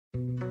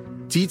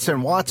Dietz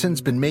and Watson's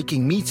been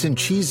making meats and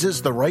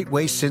cheeses the right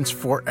way since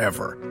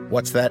forever.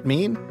 What's that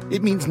mean?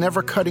 It means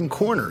never cutting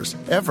corners,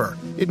 ever.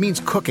 It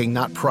means cooking,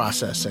 not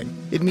processing.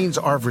 It means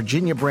our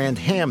Virginia brand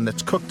ham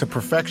that's cooked to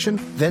perfection,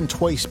 then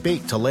twice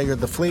baked to layer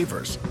the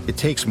flavors. It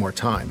takes more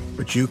time,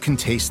 but you can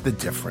taste the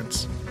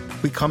difference.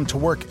 We come to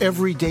work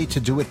every day to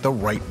do it the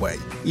right way,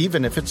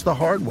 even if it's the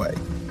hard way.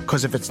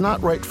 Because if it's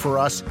not right for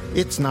us,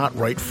 it's not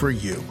right for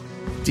you.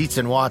 Dietz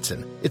and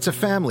Watson, it's a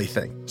family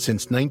thing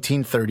since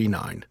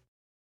 1939.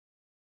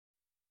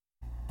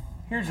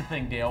 Here's the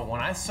thing, Dale. When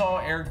I saw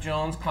Erik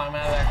Jones climb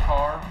out of that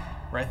car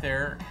right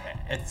there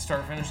at the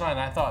start-finish line,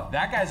 I thought,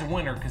 that guy's a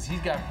winner because he's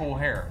got cool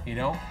hair, you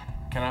know?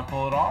 Can I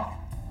pull it off?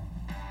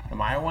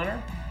 Am I a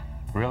winner?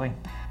 Really?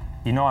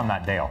 You know I'm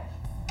not Dale.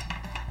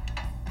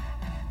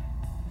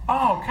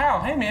 Oh,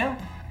 Kyle, hey, man.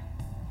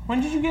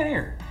 When did you get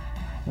here?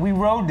 We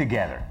rode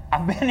together.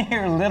 I've been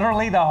here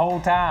literally the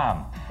whole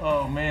time.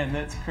 Oh, man,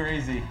 that's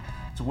crazy.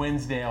 It's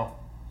Wednesday.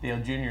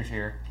 Dale Jr.'s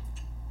here.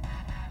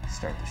 Let's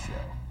start the show.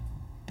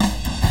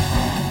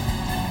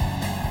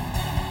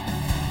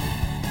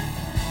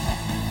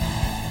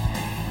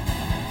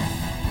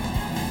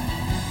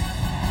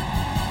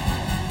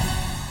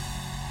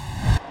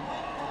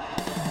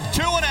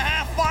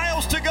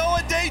 To go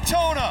at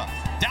Daytona.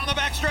 Down the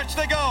backstretch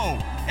they go.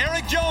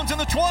 Erik Jones in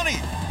the 20.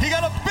 He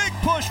got a big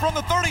push from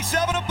the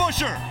 37 of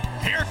Buescher.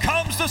 Here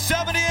comes the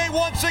 78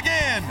 once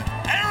again.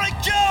 Erik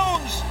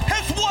Jones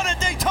has won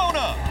at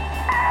Daytona.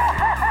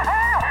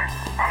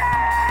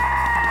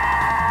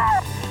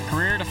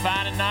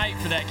 Career-defining night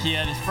for that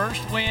kid. His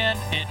first win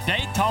at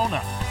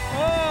Daytona.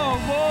 Oh,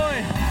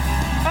 boy.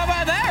 How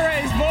about that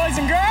race, boys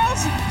and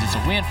girls? It's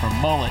a win for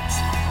mullets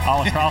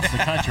all across the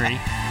country.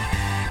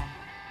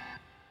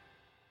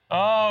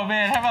 Oh,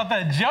 man, how about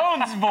that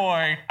Jones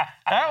boy?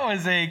 That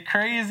was a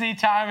crazy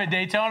time at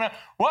Daytona.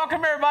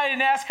 Welcome, everybody,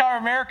 to NASCAR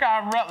America.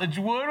 I'm Rutledge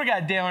Wood. We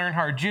got Dale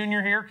Earnhardt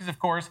Jr. here because, of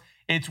course,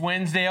 it's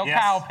Wednesday. Yes.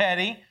 Kyle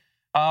Petty.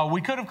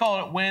 We could have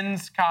called it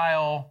Wins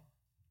Kyle.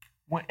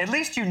 At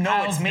least you know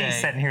Kyle's it's me day.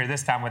 sitting here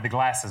this time with the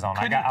glasses on.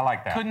 I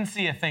like that. Couldn't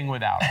see a thing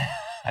without it.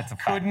 That's a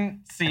fact.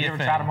 Couldn't see Have a you ever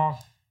thing. tried them on?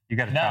 You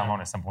got to try them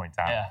on at some point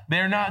in time. Yeah.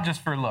 They're not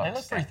just for looks. They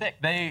look pretty thick.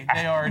 They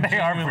are They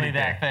are genuinely pretty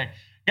that thick.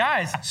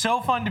 Guys,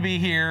 so fun to be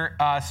here.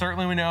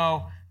 Certainly we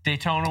know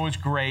Daytona was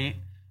great.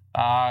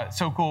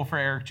 So cool for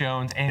Erik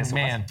Jones. And, Yes, it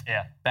man, was.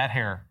 Yeah. that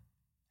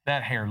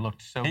hair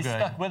looked so He's good.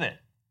 stuck with it.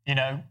 You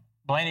know,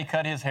 Blaney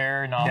cut his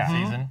hair in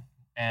off-season,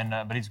 and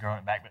but he's growing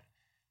it back. But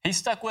he's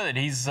stuck with it.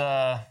 He's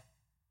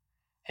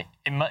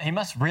he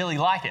must really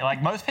like it.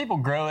 Like, most people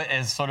grow it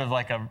as sort of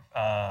like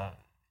a,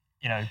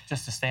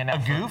 just to stand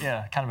out. A goof?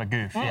 Yeah, kind of a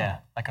goof, yeah.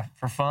 Like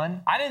for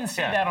fun. I didn't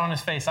see that on his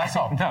face. I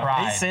saw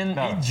pride.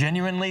 He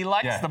genuinely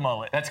likes the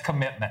mullet. That's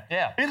commitment.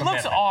 Yeah. It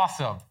looks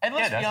awesome. And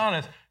let's Yeah, it be does.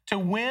 honest, to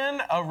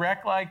win a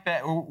wreck like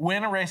that,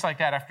 win a race like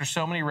that after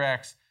so many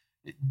wrecks,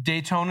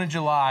 Daytona,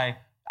 July,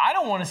 I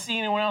don't want to see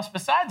anyone else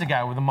besides a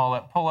guy with a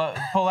mullet pull out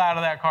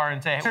of that car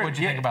and say, hey, what'd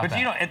you think about that? But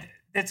you know,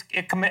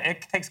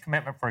 it takes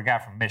commitment for a guy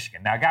from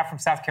Michigan. Now, a guy from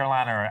South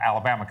Carolina or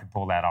Alabama could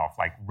pull that off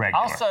like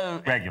regular.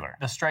 Also, regular.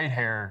 The straight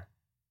hair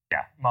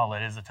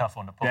mullet is a tough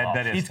one to pull off.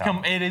 That is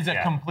tough. It is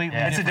a completely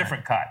different. It's a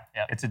different cut.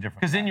 Yep. It's a different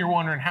Because then you're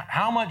wondering,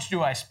 how much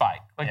do I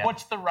spike? Like,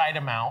 what's the right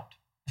amount?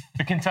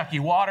 The Kentucky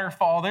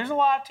waterfall, there's a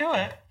lot to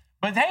it.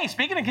 But, hey,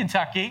 speaking of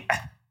Kentucky, it's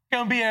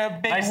going to be a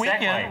big Nice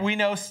weekend. segue. We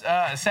know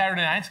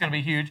Saturday night's going to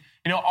be huge.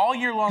 You know, all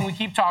year long we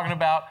keep talking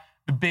about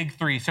the big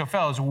three. So,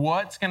 fellas,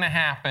 what's going to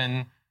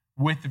happen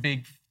with the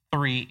big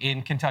three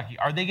in Kentucky?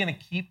 Are they going to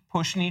keep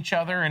pushing each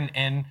other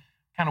and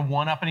kind of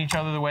one-upping each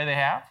other the way they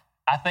have?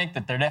 I think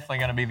that they're definitely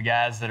going to be the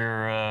guys that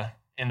are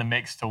in the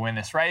mix to win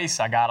this race.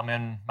 I got them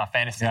in my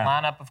fantasy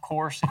lineup, of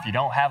course. If you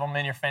don't have them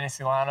in your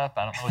fantasy lineup,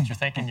 I don't know what you're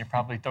thinking. You're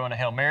probably throwing a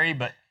Hail Mary,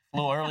 but a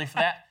little early for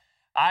that.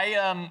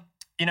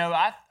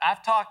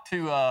 I've talked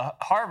to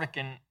Harvick,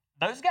 and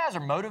those guys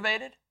are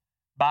motivated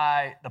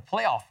by the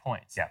playoff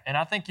points. Yeah. And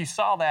I think you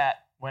saw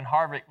that when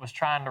Harvick was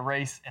trying to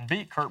race and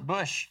beat Kurt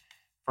Busch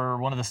for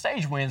one of the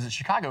stage wins at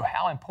Chicago,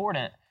 how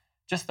important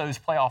just those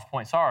playoff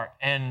points are.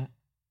 And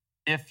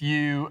if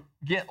you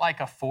get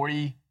like a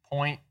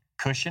 40-point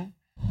cushion,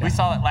 we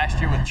saw that last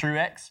year with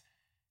Truex.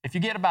 If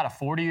you get about a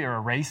 40 or a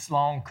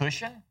race-long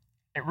cushion,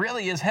 it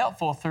really is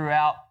helpful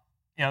throughout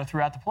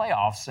the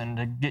playoffs and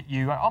to get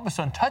you almost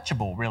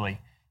untouchable, really.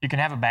 You can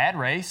have a bad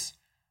race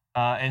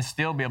and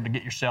still be able to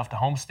get yourself to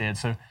Homestead.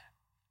 So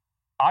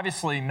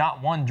obviously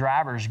not one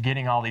driver's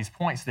getting all these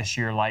points this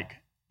year like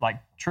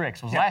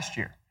Truex was last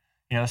year.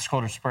 You know, it's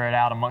sort of spread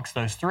out amongst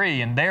those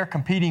three, and they're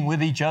competing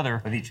with each other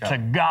to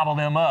gobble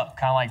them up,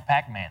 kind of like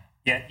Pac-Man.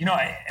 Yeah, you know,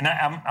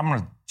 I'm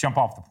going to jump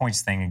off the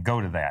points thing and go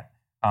to that.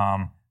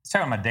 I was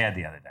talking to my dad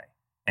the other day,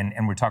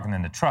 and we're talking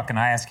in the truck, and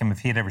I asked him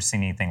if he had ever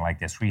seen anything like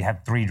this, where you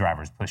have three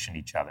drivers pushing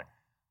each other.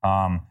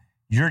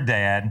 Your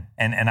dad,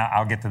 and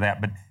I'll get to that,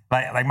 but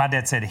like my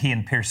dad said, he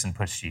and Pearson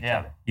pushed each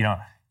other. You know,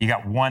 you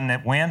got one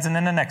that wins, and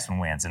then the next one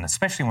wins, and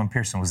especially when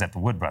Pearson was at the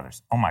Wood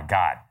Brothers. Oh, my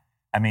God.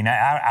 I mean,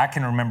 I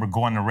can remember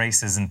going to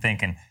races and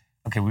thinking,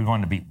 okay, we're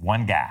going to beat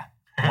one guy.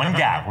 One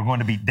guy. We're going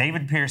to beat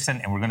David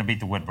Pearson, and we're going to beat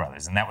the Wood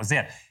brothers. And that was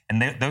it.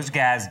 And those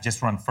guys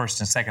just run first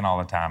and second all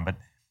the time. But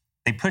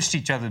they pushed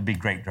each other to be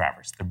great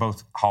drivers. They're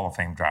both Hall of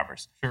Fame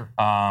drivers. Sure.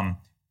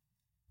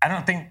 I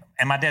don't think,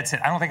 and my dad said,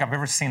 I don't think I've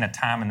ever seen a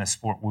time in the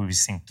sport where we've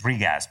seen three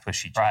guys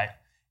push each other.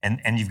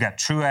 And you've got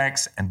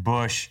Truex and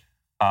Busch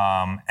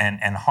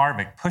and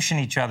Harvick pushing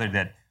each other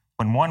that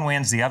when one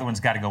wins, the other one's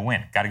got to go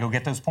win. Got to go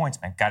get those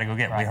points, man. Got to go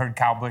get. We heard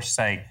Kyle Busch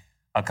say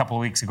a couple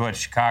of weeks ago at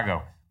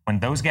Chicago, when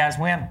those guys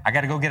win, I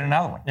got to go get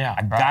another one.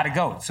 I got to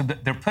go. So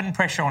they're putting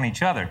pressure on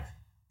each other,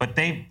 but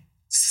they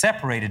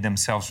separated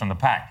themselves from the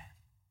pack.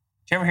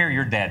 Did you ever hear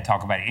your dad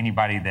talk about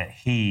anybody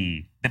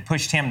that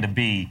pushed him to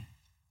be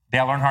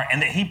Dale Earnhardt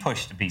and that he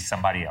pushed to be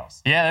somebody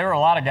else? Yeah, there were a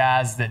lot of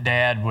guys that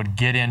Dad would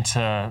get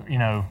into,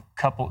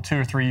 2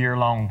 or 3 year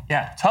long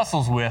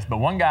tussles with, but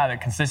one guy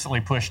that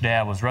consistently pushed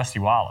Dad was Rusty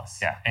Wallace.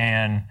 Yeah.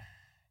 And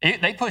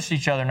they pushed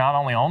each other not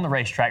only on the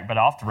racetrack, but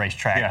off the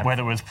racetrack,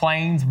 whether it was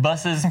planes,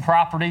 buses,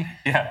 property,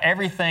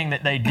 everything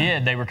that they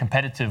did, they were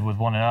competitive with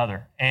one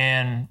another.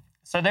 And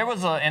so there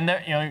was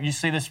you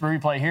see this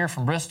replay here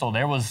from Bristol,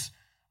 there was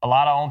a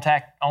lot of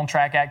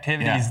on-track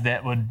activities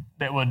that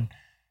would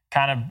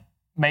kind of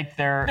make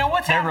their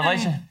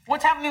relationship.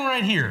 What's happening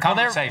right here?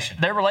 Conversation.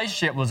 Their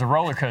relationship was a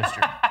roller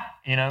coaster,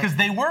 because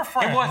they were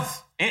friends. It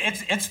was.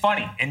 It's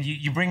funny, and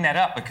you bring that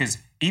up because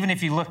even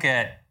if you look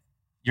at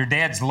your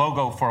dad's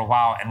logo for a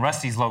while and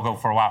Rusty's logo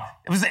for a while,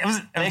 it was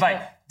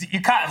like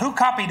who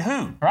copied who? You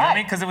know what I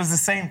mean? Because it was the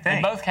same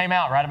thing. They both came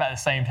out right about the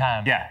same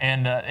time. Yeah,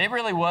 and it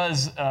really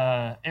was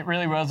a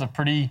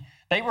pretty.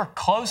 They were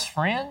close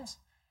friends.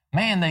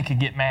 Man, they could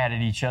get mad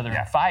at each other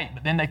and fight,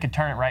 but then they could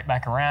turn it right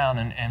back around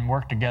and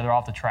work together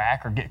off the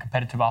track or get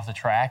competitive off the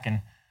track.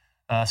 And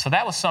so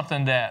that was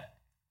something that,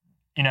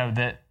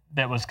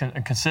 that was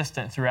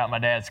consistent throughout my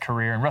dad's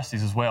career and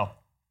Rusty's as well.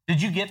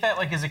 Did you get that,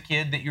 like, as a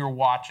kid, that you were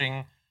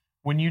watching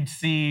when you'd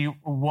see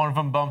one of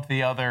them bump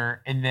the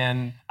other and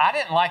then... I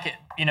didn't like it.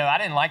 I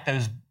didn't like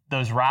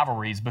those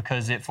rivalries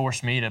because it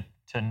forced me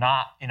to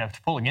not,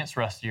 to pull against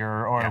Rusty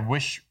or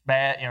wish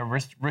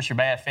your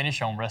bad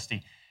finish on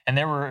Rusty. And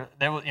there was,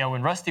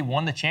 when Rusty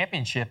won the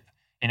championship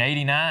in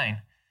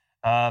 '89,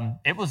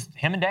 it was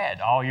him and Dad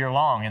all year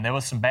long, and there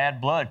was some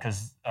bad blood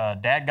because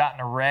Dad got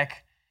in a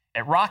wreck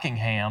at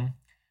Rockingham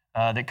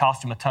that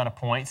cost him a ton of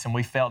points, and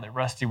we felt that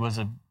Rusty was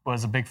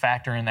a big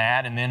factor in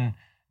that. And then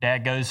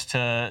Dad goes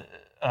to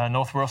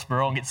North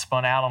Wilkesboro and gets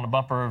spun out on the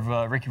bumper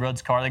of Ricky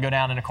Rudd's car. They go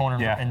down in a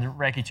corner and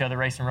wreck each other,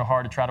 racing real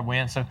hard to try to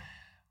win. So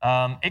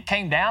it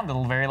came down to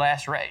the very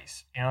last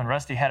race, and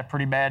Rusty had a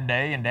pretty bad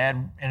day, and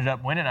Dad ended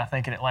up winning, I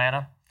think, in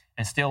Atlanta.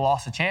 And still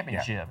lost the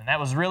championship. Yeah. And that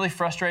was a really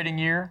frustrating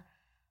year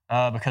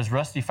because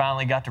Rusty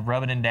finally got to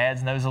rub it in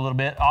Dad's nose a little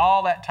bit.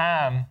 All that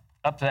time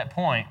up to that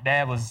point,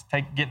 Dad was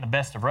getting the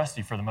best of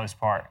Rusty for the most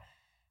part.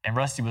 And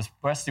Rusty was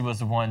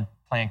the one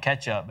playing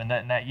catch up. And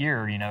that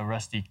year,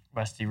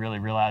 Rusty really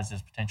realized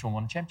his potential and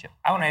won the championship.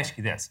 I want to ask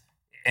you this,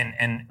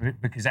 and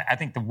because I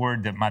think the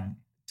word that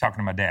talking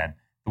to my dad,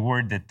 the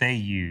word that they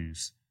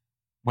use,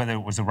 whether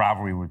it was a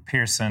rivalry with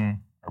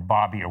Pearson or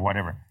Bobby or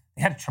whatever,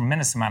 they had a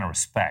tremendous amount of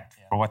respect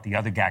for what the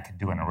other guy could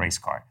do in a race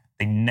car.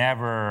 They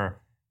never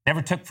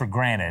took for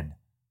granted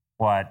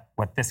what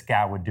this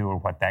guy would do or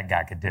what that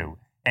guy could do.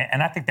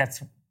 And I think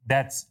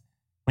that's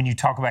when you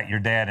talk about your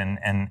dad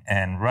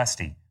and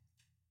Rusty.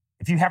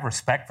 If you have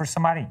respect for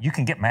somebody, you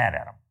can get mad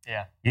at them.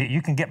 Yeah,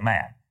 you can get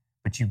mad,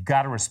 but you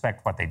got to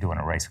respect what they do in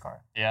a race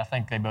car. Yeah, I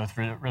think they both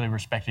really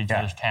respected each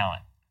other's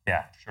talent.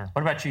 Yeah, sure.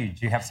 What about you?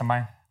 Do you have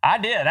somebody? I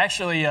did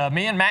actually.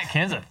 Me and Matt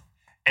Kenseth.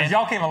 Because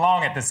y'all came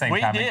along at the same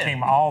time. We did. It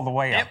came all the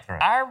way up through.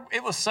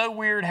 It was so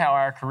weird how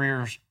our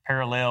careers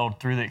paralleled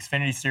through the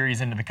Xfinity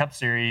Series into the Cup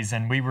Series,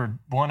 and we were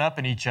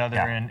one-upping each other.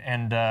 Yeah.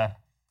 And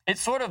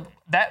it's sort of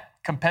that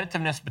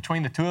competitiveness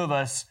between the two of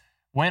us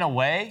went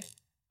away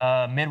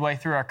midway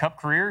through our Cup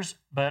careers,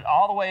 but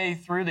all the way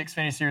through the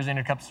Xfinity Series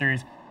into the Cup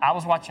Series, I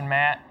was watching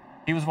Matt,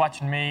 he was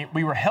watching me.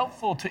 We were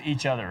helpful to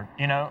each other.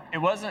 It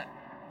wasn't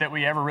that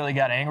we ever really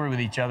got angry with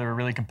each other or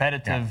really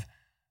competitive.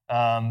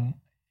 Yeah.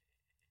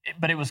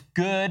 But it was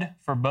good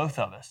for both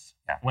of us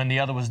when the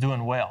other was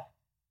doing well.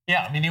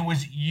 Yeah, I mean, it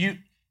was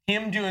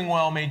him doing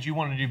well made you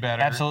want to do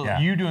better. Absolutely. Yeah.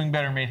 You doing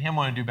better made him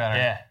want to do better.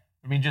 Yeah.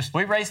 I mean,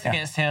 we raced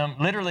against him.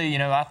 Literally,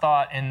 I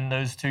thought in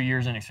those 2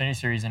 years in Xfinity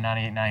Series in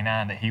 98,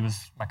 99 that he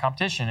was my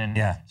competition.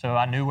 And so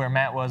I knew where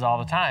Matt was all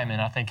the time,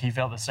 and I think he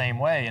felt the same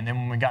way. And then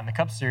when we got in the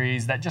Cup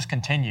Series, that just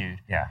continued.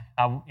 Yeah.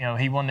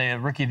 He won the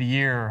Rookie of the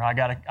Year. I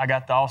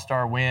got the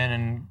All-Star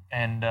win,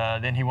 and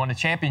then he won the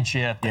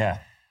championship. Yeah.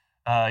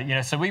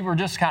 So we were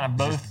just kind of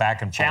both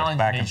back and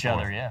challenging each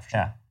other. Yeah, for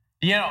sure.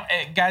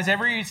 Guys,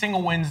 every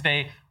single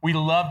Wednesday, we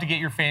love to get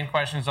your fan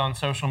questions on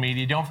social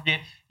media. Don't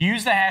forget,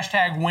 use the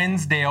hashtag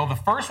Wednesdale. The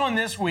first one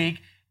this week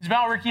is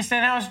about Ricky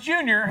Stenhouse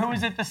Jr., who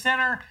was at the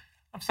center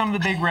of some of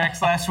the big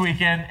wrecks last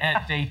weekend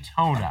at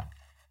Daytona.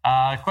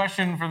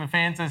 Question from the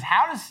fan says,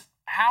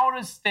 how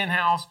does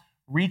Stenhouse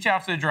reach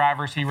out to the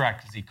drivers he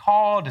wrecked? Does he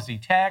call? Does he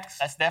text?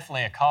 That's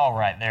definitely a call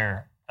right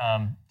there.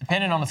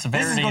 depending on the This is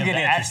severity going of to the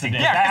get interesting.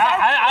 accident.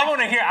 I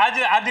want to hear.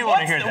 I do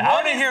want to hear that. I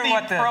want to hear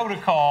what the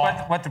protocol.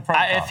 What the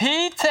protocol. If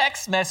he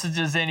text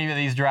messages any of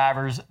these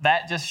drivers,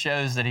 that just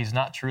shows that he's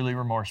not truly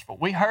remorseful.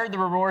 We heard the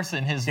remorse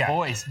in his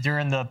voice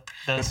during the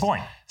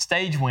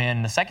stage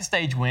win, the second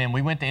stage win.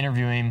 We went to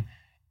interview him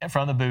in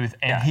front of the booth,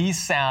 and he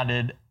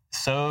sounded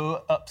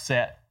so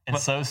upset and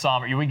so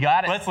somber. We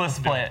got it. Let's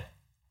listen play to it.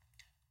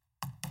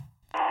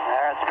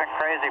 It's been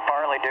crazy,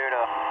 partly due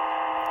to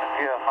a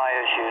few of my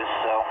issues.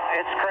 So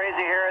it's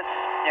crazy here. It's,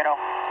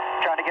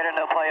 trying to get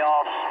into the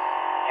playoffs,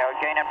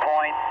 gaining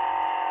points,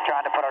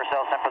 trying to put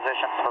ourselves in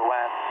positions for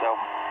wins. So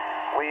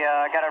we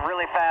got a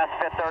really fast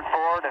fifth, third,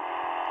 fourth, and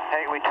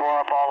hey, we tore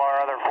up all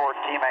our other four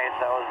teammates.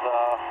 That was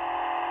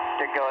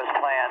didn't go as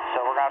planned.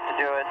 So we're going to have to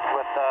do it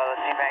with the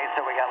teammates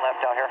that we got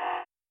left out here.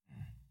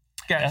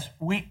 Guys,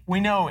 we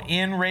know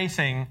in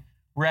racing,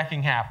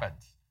 wrecking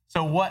happens.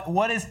 So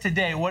what is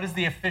today? What is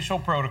the official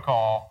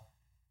protocol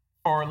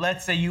for,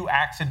 let's say you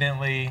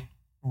accidentally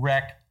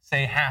wreck,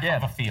 say, half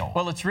of a field?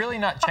 Well, it's really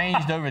not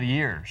changed over the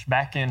years.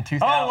 Back in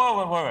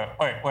 2000.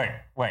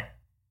 Wait.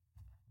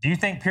 Do you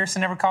think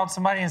Pearson ever called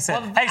somebody and said,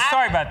 Well, hey,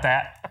 sorry about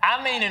that?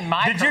 I mean, in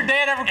my Did your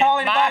dad ever call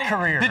anybody? In my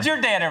career. Did your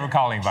dad ever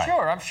call anybody?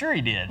 Sure, I'm sure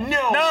he did.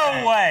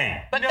 No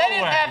way. But No they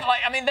didn't way. have,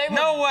 they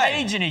were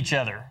paging each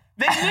other.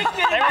 They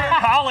nicknamed They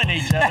weren't calling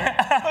each other.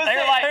 They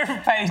were They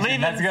were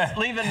paging. That's good.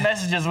 leaving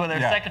messages with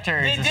their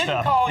secretaries They and didn't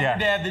stuff. call your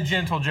dad the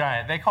gentle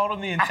giant. They called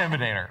him the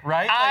intimidator,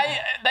 right?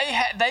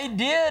 They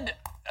did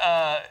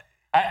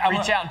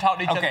reach out and talk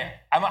to each other. Okay,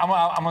 I'm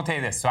going to tell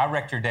you this. So I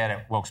wrecked your dad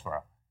at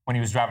Wilkesboro when he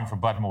was driving for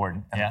Bud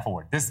Moore and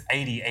Ford. This is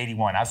 80,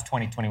 81. I was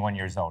 20, 21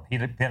 years old. He'd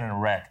been in a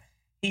wreck.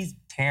 He's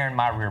tearing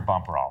my rear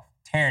bumper off,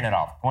 tearing it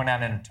off, going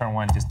down into turn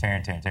one, just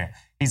tearing.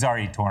 He's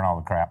already torn all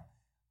the crap.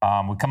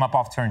 We come up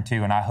off turn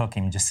two, and I hook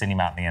him and just send him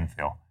out in the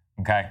infield,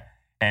 okay?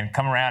 And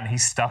come around, and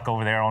he's stuck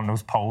over there on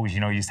those poles.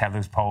 You used to have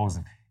those poles,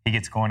 and he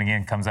gets going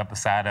again, comes up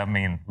beside of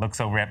me and looks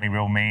over at me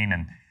real mean.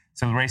 And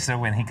so the race is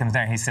over, and he comes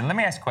down, he said, let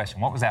me ask you a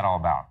question. What was that all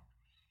about?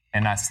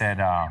 And I said,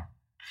 I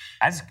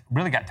just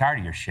really got tired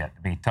of your shit,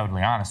 to be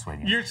totally honest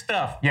with you. Your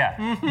stuff. Yeah,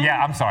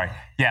 I'm sorry.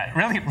 Yeah,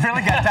 really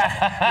got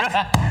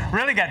tired.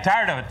 really got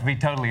tired of it, to be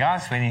totally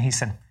honest with you. And he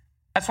said,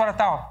 that's what I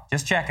thought.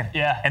 Just checking.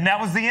 Yeah. And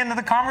that was the end of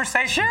the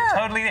conversation. Sure.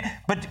 Totally.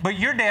 But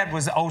your dad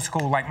was old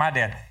school like my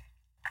dad.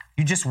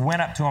 You just went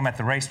up to him at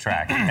the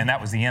racetrack, and that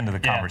was the end of the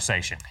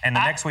conversation. And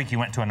the next week you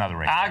went to another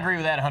racetrack. I agree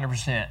with that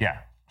 100%. Yeah.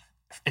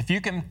 If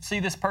you can see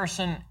this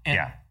person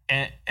Yeah.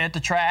 at the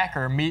track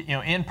or meet,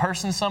 in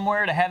person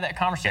somewhere, to have that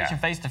conversation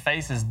face to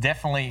face is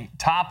definitely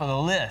top of the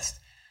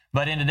list.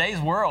 But in today's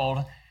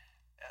world,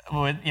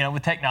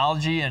 with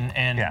technology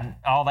and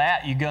all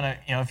that, you're gonna,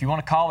 if you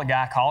want to call a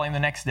guy, call him the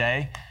next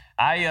day.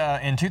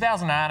 In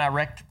 2009, I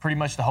wrecked pretty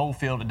much the whole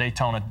field at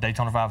Daytona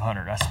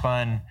 500. I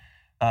spun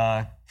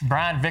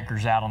Brian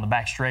Vickers out on the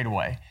back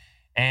straightaway.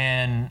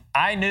 And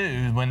I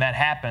knew when that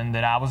happened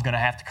that I was going to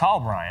have to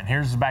call Brian.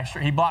 Here's the back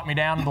straight. He blocked me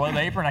down below the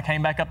apron. I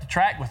came back up the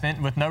track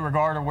with no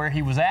regard of where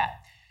he was at.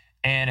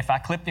 And if I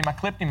clipped him, I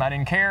clipped him. I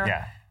didn't care.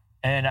 Yeah.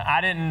 And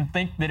I didn't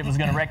think that it was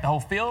going to wreck the whole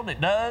field.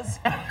 It does.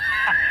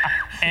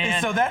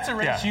 And so that's a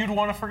race you'd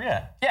want to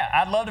forget. Yeah,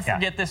 I'd love to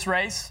forget this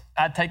race.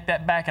 I'd take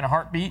that back in a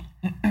heartbeat.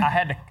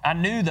 I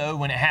knew, though,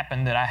 when it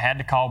happened that I had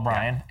to call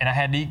Brian, and I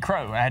had to eat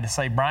crow. I had to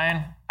say,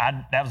 Brian,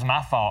 that was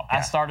my fault.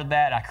 I started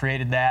that. I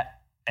created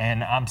that,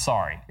 and I'm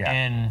sorry. Yeah.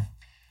 And,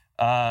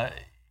 I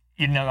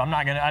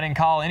didn't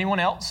call anyone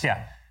else.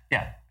 Yeah.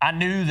 I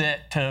knew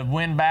that to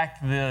win back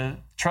the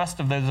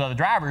trust of those other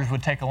drivers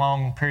would take a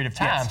long period of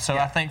time. Yes, so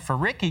I think for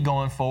Ricky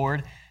going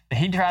forward,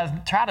 he try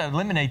to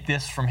eliminate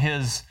this from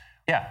his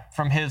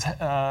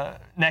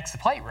next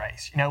plate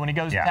race. When he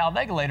goes to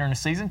Talladega later in the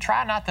season,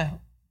 try not to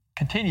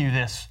continue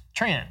this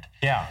trend.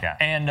 Yeah.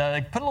 And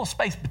put a little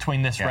space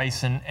between this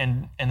race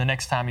and the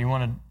next time you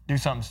want to do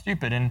something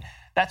stupid. And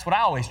that's what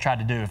I always tried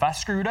to do. If I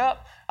screwed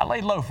up, I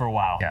laid low for a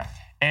while. Yeah.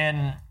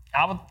 And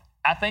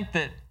I think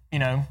that,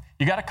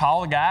 you got to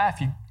call the guy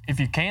if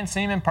you can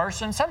see him in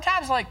person.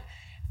 Sometimes,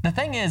 the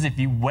thing is, if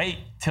you wait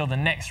till the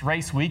next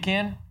race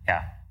weekend,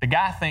 the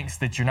guy thinks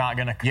that you're not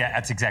going to. Yeah,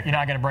 that's exactly. You're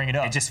not going to bring it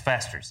up. It just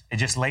festers. It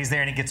just lays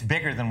there and it gets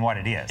bigger than what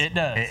it is. It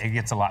does. It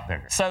gets a lot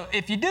bigger. So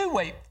if you do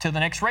wait till the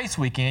next race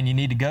weekend, you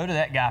need to go to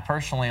that guy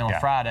personally on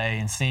Friday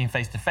and see him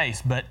face to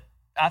face. But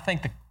I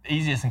think the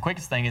easiest and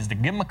quickest thing is to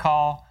give him a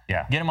call,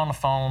 get him on the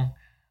phone,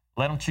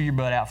 let him chew your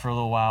butt out for a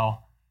little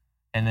while,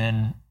 and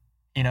then,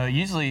 it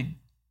usually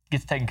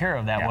gets taken care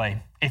of that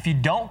way. If you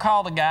don't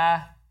call the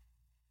guy,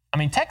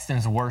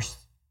 texting's worse.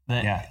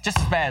 Just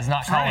as bad as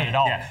not calling at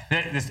all. Yeah,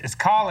 it's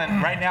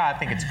calling. Right now, I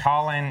think it's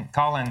calling,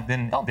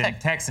 then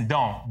text and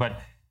don't. But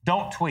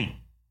don't tweet,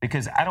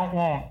 because I don't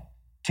want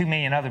 2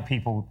 million other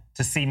people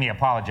to see me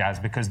apologize,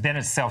 because then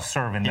it's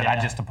self-serving that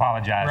I just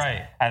apologized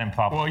out in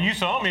public. Well, you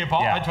saw me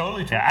apologize. I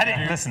totally tweeted I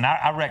didn't listen.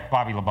 I wrecked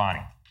Bobby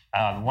Labonte.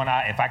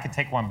 If I could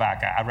take one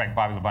back, I wrecked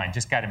Bobby Labonte.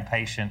 Just got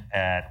impatient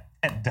at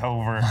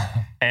Dover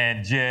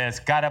and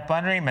just got up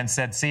under him and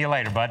said, "See you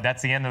later, bud."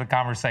 That's the end of the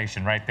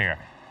conversation right there.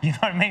 You know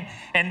what I mean?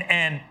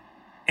 And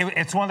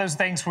it's one of those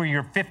things where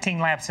you're 15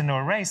 laps into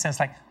a race, and it's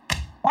like,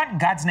 what in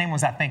God's name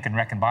was I thinking,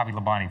 wrecking Bobby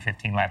Labonte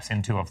 15 laps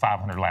into a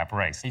 500-lap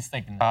race? He's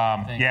thinking the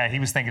same thing. Yeah, he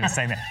was thinking the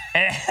same thing.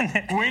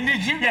 And When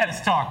did you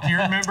guys talk? Do you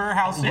remember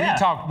how soon?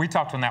 we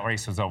talked when that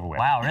race was over with.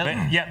 Wow, really?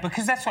 But,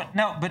 because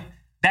but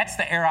that's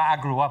the era I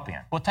grew up in.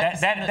 Well, take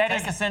us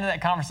into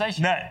that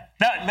conversation.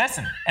 No,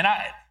 listen. And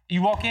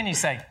you walk in, you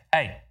say,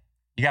 hey,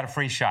 you got a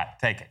free shot,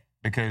 take it.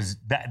 Because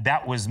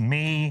that was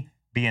me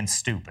being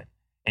stupid.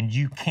 And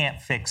you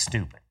can't fix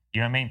stupid.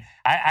 You know what I mean?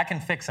 I can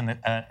fix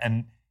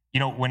an you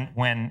know,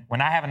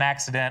 when I have an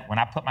accident, when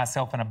I put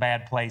myself in a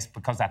bad place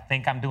because I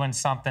think I'm doing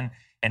something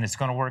and it's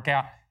going to work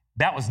out,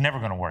 that was never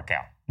going to work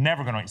out.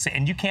 Never going to.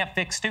 And you can't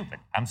fix stupid.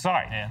 I'm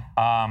sorry.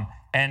 Yeah.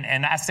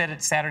 And I said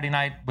it Saturday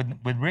night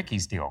with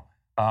Ricky's deal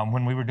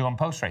when we were doing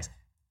post-race.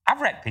 I've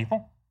wrecked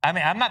people. I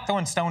mean, I'm not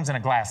throwing stones in a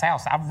glass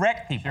house. I've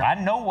wrecked people. Sure. I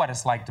know what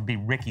it's like to be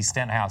Ricky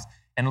Stenhouse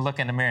and look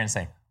in the mirror and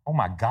say, oh,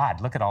 my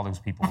God, look at all those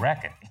people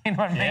wrecking. You know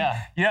what I mean?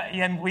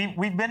 Yeah. And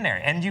we've been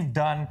there. And you've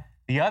done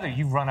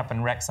you've run up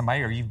and wrecked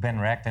somebody, or you've been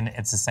wrecked, and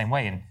it's the same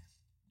way.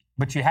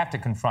 But you have to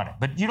confront it.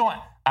 But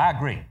I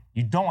agree.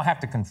 You don't have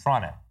to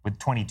confront it with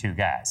 22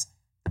 guys.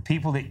 The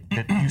people that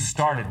you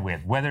started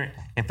with,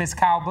 if it's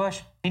Kyle Busch,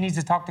 he needs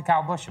to talk to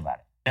Kyle Busch about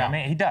it. Yeah. I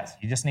mean, he does.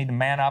 You just need to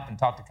man up and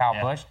talk to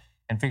Kyle Busch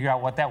and figure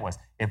out what that was.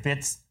 If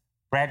it's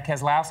Brad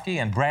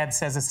Keselowski and Brad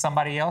says it's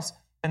somebody else,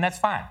 then that's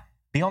fine.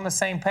 Be on the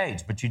same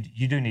page, but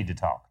you do need to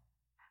talk.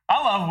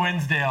 I love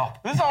Winsdale.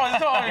 This is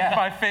always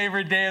my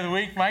favorite day of the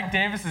week. Mike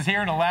Davis is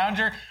here in a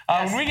lounger.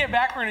 When we get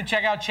back, we're going to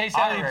check out Chase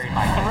Elliott's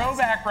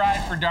throwback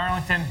ride for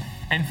Darlington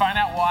and find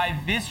out why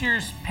this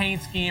year's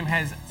paint scheme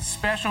has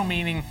special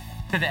meaning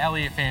to the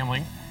Elliott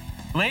family.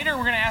 Later,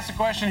 we're going to ask the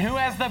question, who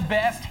has the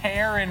best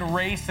hair in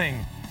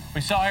racing?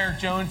 We saw Eric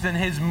Jones and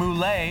his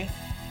mullet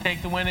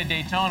take the win at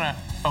Daytona,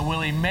 but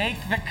will he make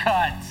the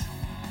cut?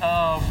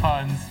 Oh,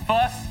 puns.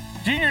 Plus,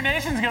 Junior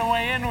Nation's going to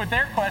weigh in with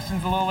their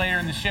questions a little later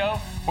in the show.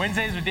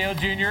 Wednesdays with Dale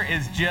Jr.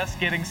 is just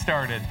getting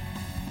started.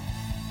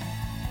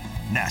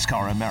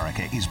 NASCAR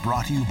America is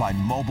brought to you by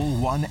Mobil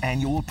 1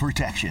 Annual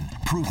Protection.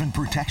 Proven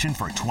protection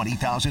for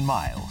 20,000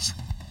 miles.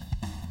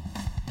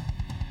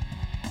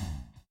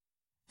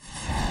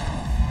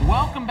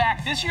 Welcome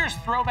back. This year's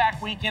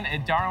Throwback Weekend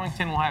at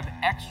Darlington will have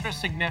extra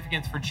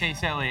significance for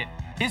Chase Elliott.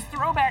 His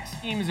throwback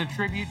scheme is a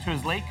tribute to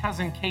his late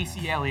cousin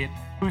Casey Elliott,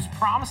 whose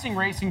promising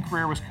racing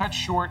career was cut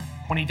short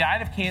when he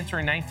died of cancer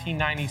in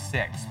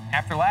 1996.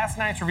 After last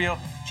night's reveal,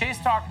 Chase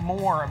talked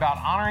more about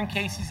honoring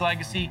Casey's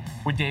legacy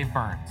with Dave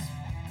Burns.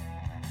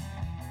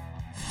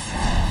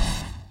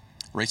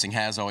 Racing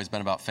has always been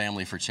about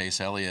family for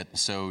Chase Elliott.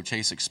 So,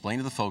 Chase, explain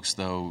to the folks,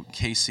 though,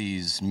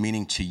 Casey's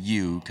meaning to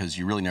you, because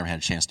you really never had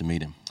a chance to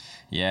meet him.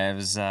 Yeah, it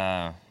was,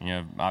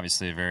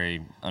 obviously a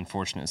very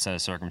unfortunate set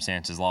of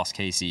circumstances. Lost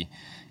Casey,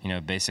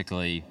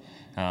 basically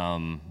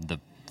the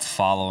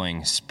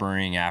following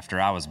spring after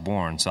I was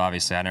born. So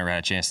obviously I never had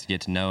a chance to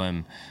get to know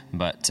him,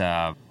 but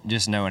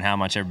just knowing how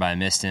much everybody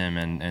missed him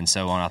and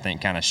so on, I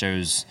think kind of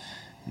shows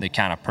the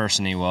kind of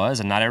person he was.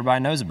 And not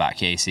everybody knows about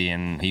Casey,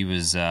 and he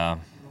was,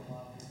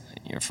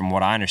 from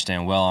what I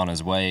understand, well on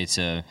his way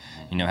to,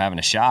 having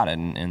a shot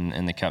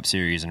in the Cup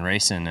Series and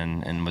racing,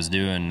 and was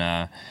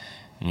doing,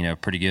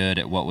 pretty good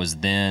at what was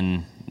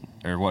then,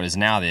 or what is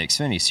now, the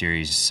Xfinity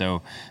Series.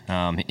 So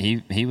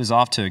he was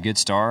off to a good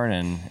start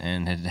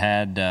and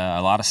had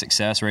a lot of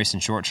success racing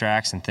short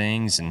tracks and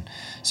things, and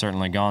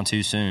certainly gone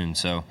too soon.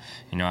 So,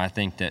 I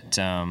think that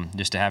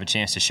just to have a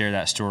chance to share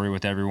that story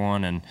with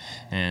everyone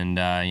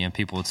and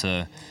people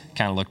to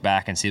kind of look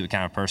back and see what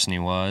kind of person he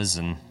was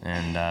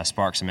and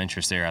spark some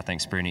interest there, I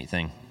think is a pretty neat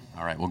thing.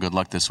 All right, well, good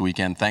luck this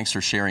weekend. Thanks for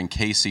sharing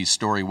Casey's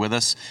story with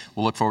us.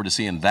 We'll look forward to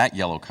seeing that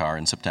yellow car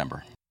in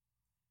September.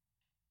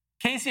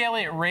 Casey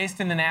Elliott raced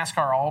in the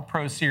NASCAR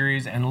All-Pro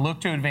Series and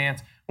looked to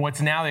advance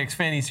what's now the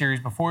Xfinity Series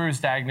before he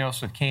was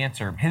diagnosed with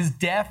cancer. His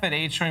death at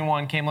age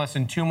 21 came less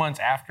than 2 months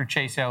after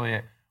Chase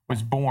Elliott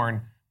was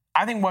born.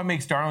 I think what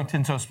makes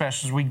Darlington so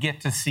special is we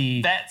get to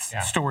see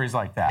stories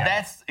like that.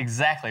 That's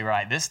exactly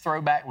right. This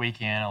throwback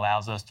weekend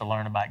allows us to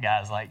learn about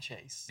guys like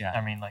Chase. Yeah.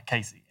 I mean, like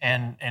Casey.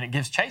 And it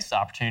gives Chase the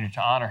opportunity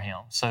to honor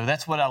him. So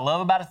that's what I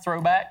love about a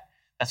throwback.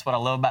 That's what I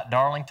love about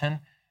Darlington.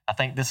 I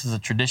think this is a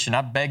tradition.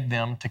 I beg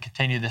them to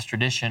continue this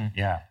tradition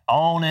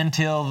on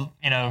until,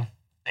 the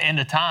end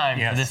of time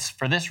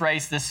for this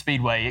race, this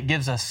speedway. It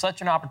gives us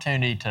such an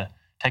opportunity to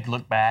take a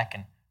look back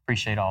and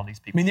appreciate all these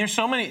people. I mean, there's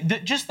so many,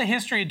 just the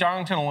history of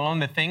Darlington alone,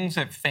 the things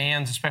that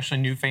fans, especially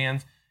new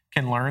fans,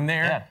 can learn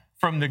there,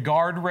 from the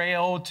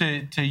guardrail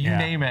to you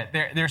name it.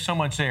 There's so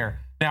much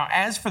there. Now,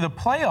 as for the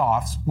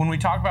playoffs, when we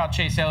talk about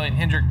Chase Elliott and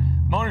Hendrick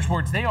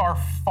Motorsports, they are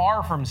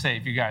far from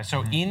safe, you guys.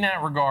 So in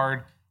that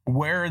regard,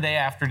 where are they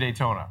after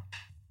Daytona?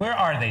 Where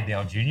are they,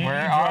 Dale Jr.?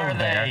 Where are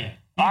they?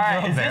 All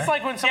right, is this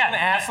like when someone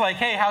asks, like,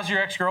 hey, how's your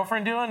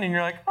ex-girlfriend doing? And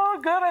you're like, oh,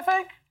 good, I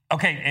think.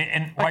 Okay,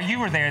 and while you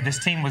were there,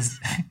 this team was,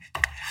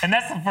 and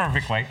that's the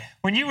perfect way.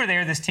 When you were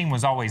there, this team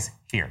was always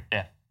here.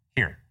 Yeah.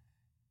 Here.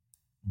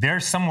 They're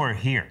somewhere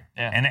here.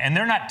 Yeah. And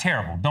they're not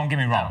terrible, don't get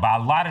me wrong. By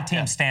a lot of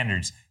team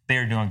standards,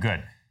 they're doing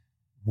good.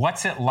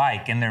 What's it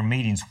like in their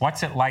meetings?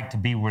 What's it like to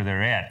be where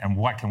they're at, and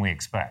what can we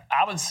expect?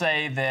 I would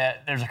say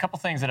that there's a couple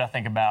things that I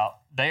think about.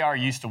 They are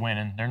used to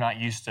winning. They're not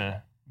used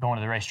to going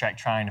to the racetrack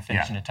trying to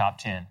finish in the top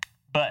 10.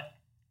 But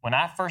when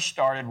I first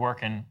started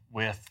working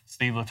with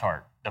Steve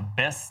Letarte, the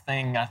best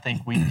thing I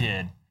think we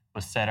did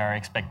was set our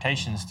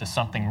expectations to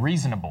something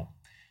reasonable.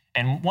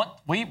 And what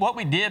we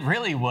did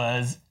really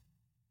was,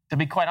 to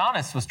be quite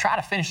honest, was try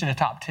to finish in the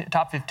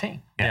top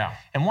 15. Yeah.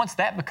 And once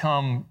that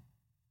become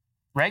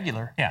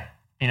regular,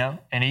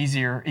 and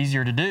easier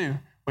to do,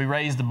 we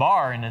raised the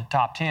bar into the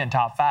top 10,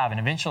 top 5, and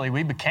eventually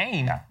we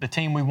became the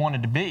team we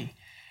wanted to be.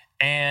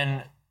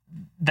 And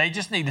they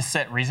just need to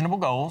set reasonable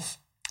goals.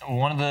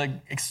 One of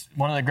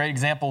the great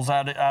examples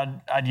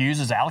I'd use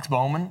is Alex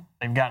Bowman.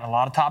 They've gotten a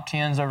lot of top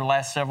 10s over the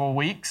last several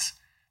weeks.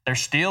 They're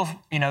still,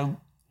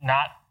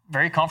 not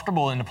very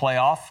comfortable in the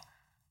playoff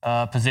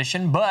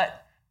position,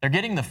 but they're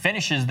getting the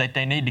finishes that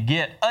they need to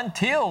get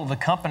until the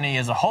company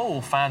as a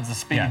whole finds the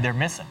speed they're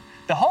missing.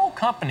 The whole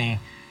company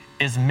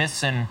is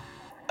missing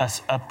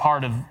a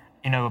part of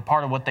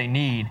what they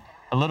need,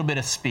 a little bit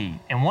of speed.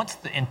 And once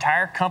the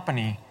entire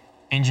company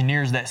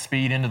engineers that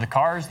speed into the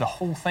cars, the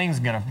whole thing's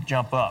going to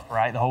jump up,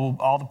 right?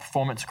 All the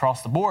performance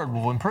across the board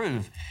will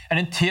improve. And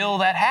until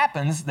that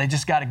happens, they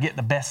just got to get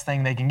the best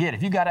thing they can get.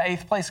 If you got an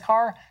 8th place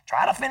car,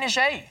 try to finish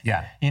 8th.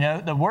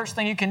 Yeah. The worst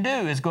thing you can do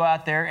is go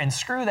out there and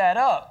screw that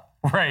up,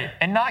 right?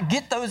 And not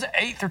get those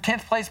 8th or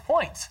 10th place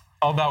points.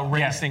 All about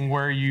racing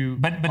where you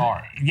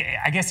are.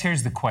 Yeah, I guess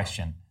here's the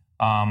question: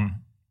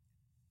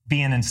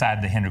 being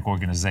inside the Hendrick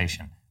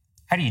organization,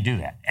 how do you do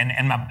that?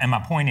 And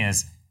my point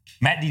is,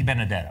 Matt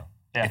DiBenedetto.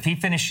 Yeah. If he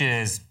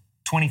finishes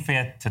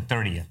 25th to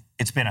 30th,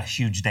 it's been a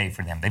huge day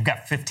for them. They've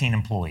got 15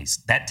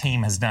 employees. That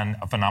team has done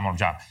a phenomenal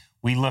job.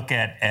 We look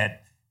at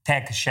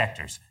Tad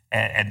Schechters,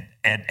 at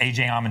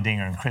AJ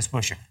Allmendinger and Chris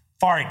Buescher,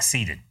 far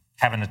exceeded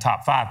having the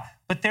top 5,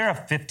 but they're a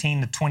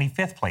 15 to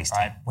 25th place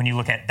team. When you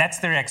look at that's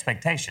their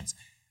expectations.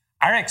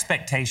 Our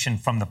expectation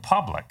from the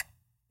public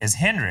is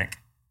Hendrick,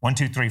 1,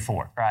 2, 3,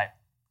 4. Right.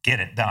 Get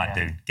it done,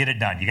 dude. Get it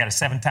done. You got a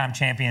 7-time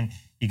champion.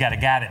 You got a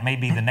guy that may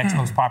be the next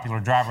most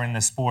popular driver in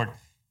this sport.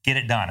 Get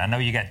it done. I know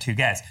you got 2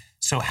 guys.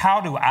 So how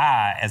do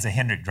I, as a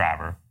Hendrick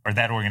driver or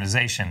that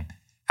organization,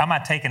 how am I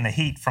taking the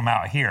heat from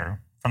out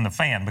here, from the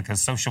fan, because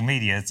social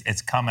media,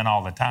 it's coming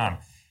all the time.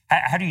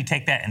 How do you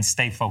take that and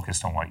stay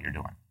focused on what you're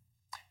doing?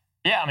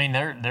 Yeah, I mean,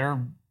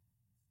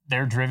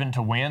 they're driven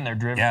to win. They're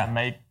driven to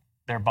make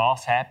their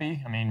boss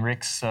happy. I mean,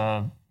 Rick's,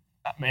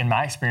 in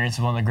my experience,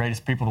 is one of the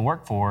greatest people to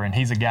work for, and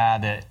he's a guy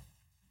that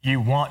you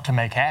want to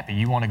make happy.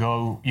 You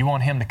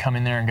want him to come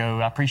in there and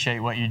go, I appreciate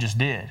what you just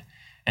did.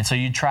 And so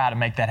you try to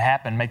make that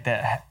happen,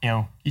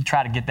 you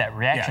try to get that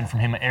reaction from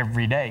him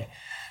every day.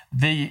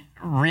 The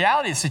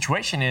reality of the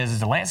situation is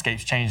the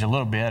landscape's changed a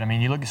little bit. I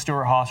mean, you look at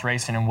Stewart-Haas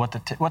Racing and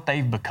what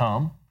they've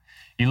become.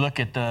 You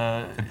look at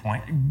the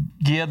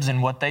Gibbs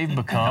and what they've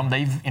become.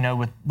 They've,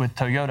 with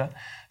Toyota.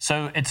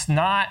 So it's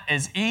not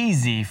as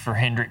easy for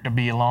Hendrick to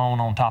be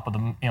alone on top of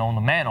the, on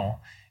the mantle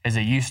as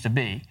it used to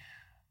be.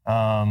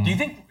 Do you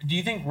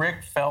think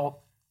Rick felt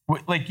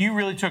like you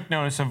really took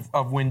notice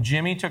of when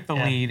Jimmy took the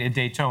lead at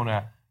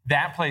Daytona?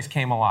 That place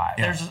came alive.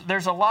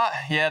 There's a lot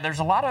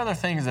of other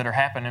things that are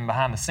happening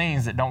behind the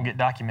scenes that don't get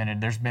documented.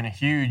 There's been a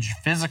huge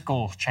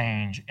physical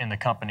change in the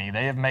company.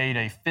 They have made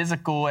a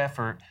physical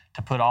effort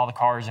to put all the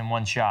cars in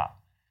one shop.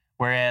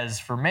 Whereas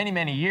for many,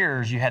 many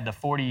years, you had the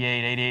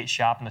 48-88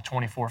 shop and the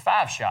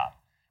 24-5 shop,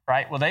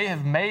 right? Well, they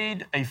have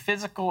made a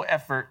physical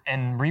effort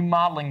in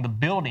remodeling the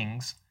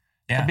buildings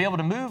to be able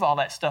to move all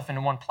that stuff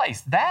into one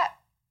place. That,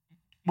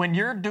 when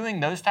you're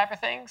doing those type of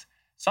things,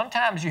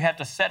 sometimes you have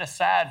to set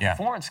aside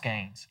performance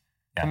gains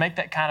to make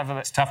that kind of a...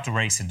 It's tough to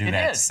race and do that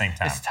at the same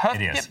time. It's tough to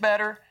get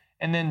better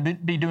and then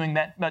be doing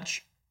that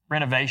much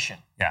renovation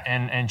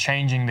and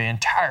changing the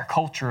entire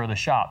culture of the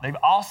shop. They've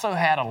also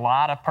had a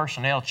lot of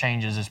personnel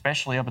changes,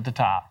 especially up at the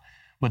top,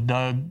 with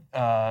Doug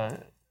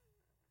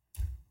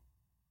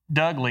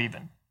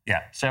leaving.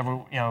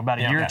 Several, about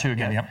a year or two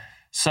ago.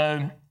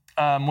 So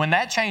when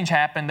that change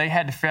happened, they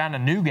had to find a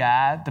new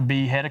guy to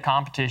be head of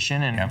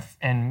competition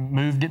and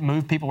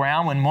move people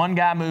around. When one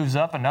guy moves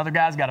up, another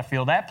guy's got to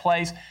fill that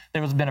place.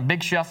 There has been a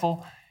big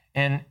shuffle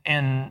in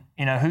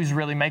who's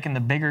really making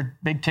the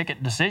big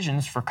ticket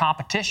decisions for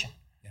competition.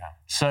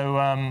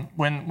 So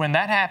when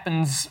that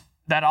happens,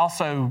 that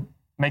also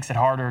makes it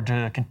harder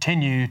to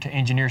continue to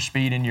engineer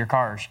speed into your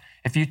cars.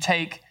 If you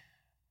take,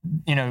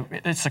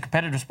 it's a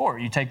competitive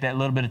sport. You take that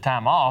little bit of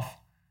time off,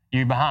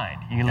 you're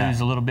behind. You lose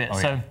a little bit.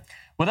 So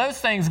with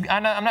those things,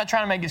 I'm not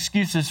trying to make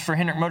excuses for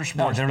Hendrick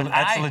Motorsports. No,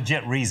 that's a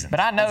legit reason. But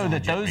I know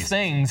that those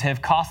things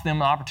have cost them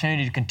the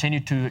opportunity to continue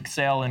to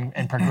excel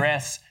and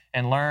progress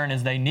and learn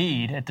as they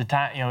need at the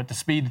time, at the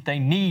speed that they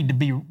need to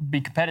be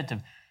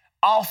competitive.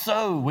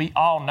 Also, we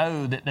all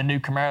know that the new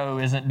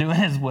Camaro isn't doing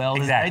as well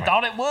as they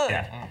thought it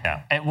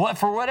would.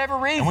 For whatever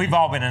reason. And we've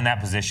all been in that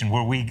position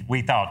where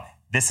we thought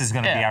this is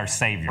going to be our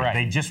savior. Right.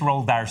 They just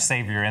rolled our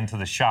savior into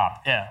the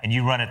shop. And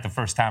you run it the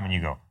first time and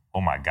you go,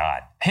 oh my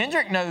God.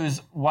 Hendrick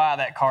knows why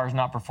that car is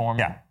not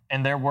performing,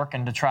 and they're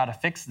working to try to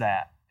fix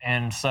that.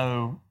 And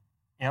so,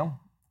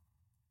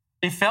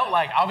 It felt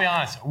like, I'll be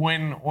honest,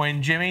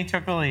 when Jimmy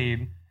took the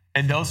lead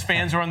and those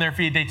fans were on their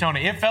feet at Daytona,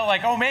 it felt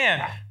like, oh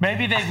man,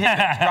 maybe they've hit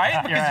it,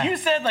 right? Because you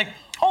said, like,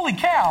 holy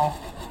cow,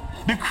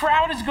 the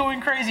crowd is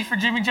going crazy for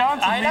Jimmy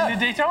Johnson leading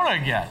the Daytona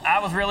again. I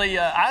was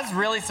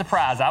really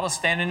surprised. I was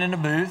standing in the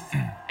booth,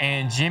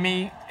 and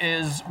Jimmy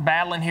is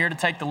battling here to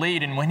take the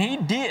lead. And when he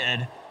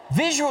did,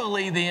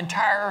 visually the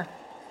entire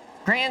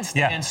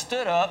grandstand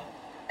stood up,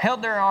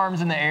 held their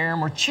arms in the air,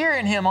 and were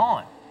cheering him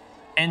on.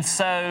 And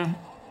so, and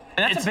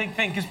that's a big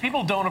thing because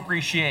people don't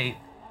appreciate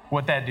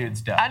what that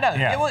dude's done. I know.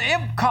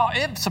 Yeah.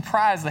 It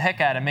surprised the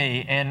heck out of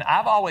me. And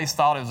I've always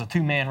thought it was a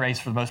two-man race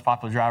for the most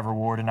popular driver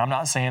award. And I'm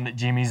not saying that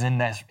Jimmy's in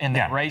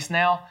that race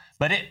now,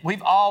 but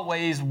we've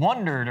always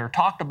wondered or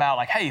talked about,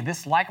 like, hey,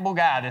 this likable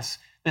guy,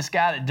 this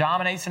guy that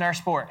dominates in our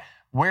sport,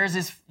 why is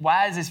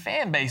his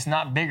fan base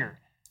not bigger?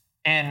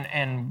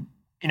 And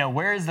you know,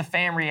 where is the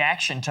fan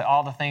reaction to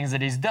all the things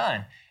that he's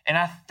done? And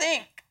I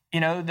think, you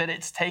know, that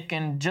it's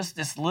taken just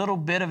this little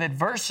bit of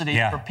adversity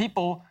for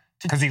people.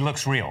 Because he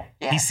looks real.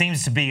 Yeah. He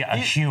seems to be a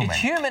human.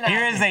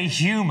 Here is a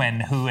human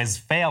who is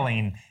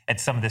failing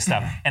at some of this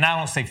stuff. And I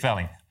don't say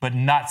failing, but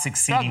not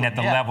succeeding at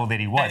the level that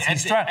he was.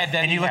 He's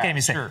and you look at him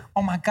and say,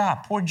 oh my God,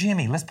 poor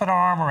Jimmy. Let's put our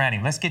arm around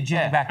him. Let's get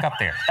Jimmy back up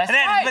there. That's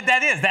right. But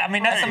that's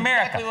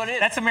America. Exactly what it is.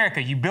 That's America.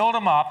 You build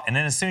them up, and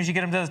then as soon as you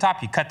get them to the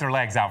top, you cut their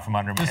legs out from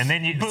under them. And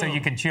then so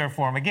you can cheer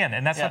for them again.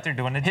 And that's what they're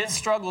doing. His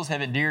struggles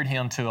have endeared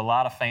him to a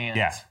lot of fans.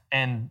 Yeah.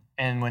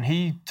 And when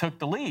he took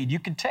the lead, you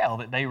could tell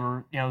that they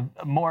were, you know,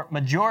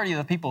 majority of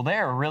the people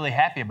there were really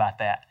happy about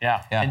that.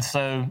 Yeah. And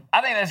so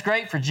I think that's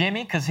great for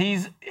Jimmy because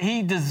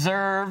he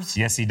deserves.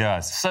 Yes, he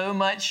does. So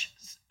much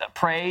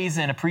praise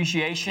and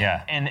appreciation.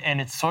 Yeah.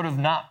 And it's sort of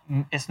not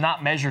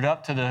measured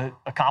up to the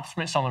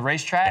accomplishments on the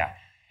racetrack. Yeah.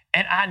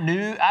 And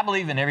I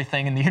believe in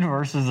everything in the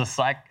universe is it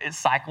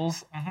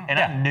cycles. Mm-hmm. And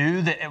I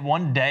knew that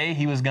one day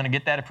he was going to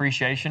get that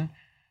appreciation.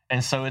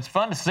 And so it's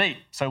fun to see.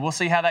 So we'll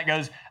see how that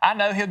goes. I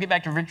know he'll get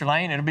back to Victory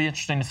Lane. It'll be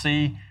interesting to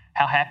see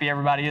how happy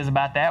everybody is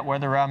about that,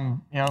 whether what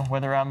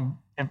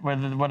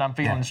I'm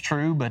feeling is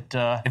true. But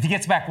if he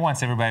gets back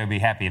once, everybody will be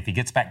happy. If he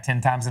gets back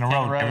 10 times in a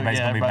row, everybody's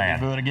going to be mad.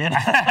 Booing again.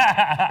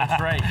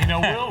 That's right. You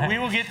know, we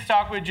will get to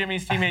talk with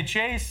Jimmy's teammate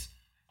Chase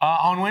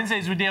on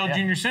Wednesdays with Dale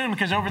Jr. soon,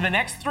 because over the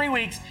next 3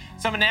 weeks,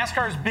 some of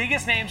NASCAR's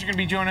biggest names are going to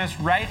be joining us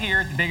right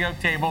here at the Big Oak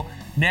table.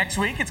 Next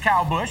week, it's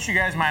Kyle Busch. You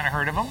guys might have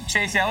heard of him.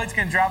 Chase Elliott's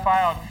going to drop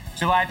by on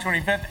July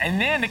 25th. And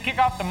then to kick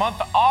off the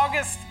month of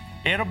August,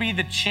 it'll be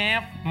the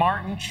champ,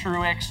 Martin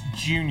Truex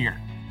Jr.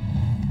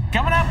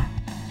 Coming up,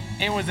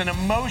 it was an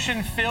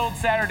emotion-filled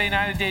Saturday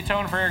night at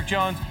Daytona for Erik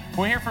Jones.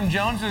 We'll hear from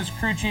Jones's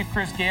crew chief,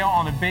 Chris Gale,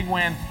 on the big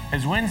win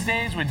as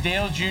Wednesdays with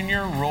Dale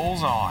Jr.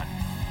 rolls on.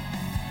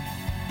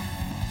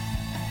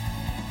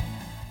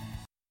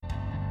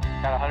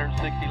 Got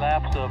 160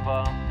 laps of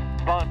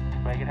fun to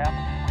make it happen.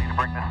 We need to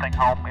bring this thing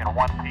home in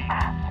one piece.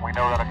 We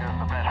know that'll get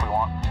us the finish we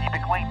want. Keep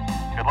it clean.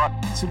 Good luck.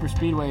 Super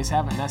speedways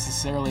haven't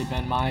necessarily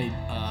been my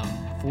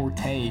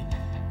forte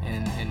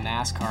in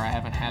NASCAR. I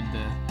haven't had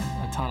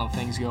a ton of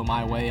things go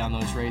my way on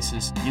those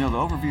races. You know, the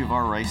overview of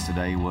our race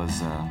today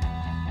was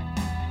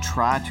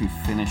try to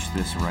finish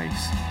this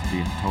race, to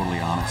be totally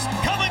honest.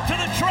 Coming to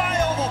the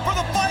Tri-Oval for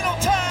the final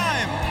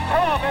time.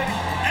 Come on, baby.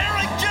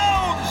 Erik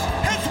Jones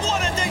has won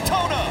at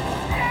Daytona.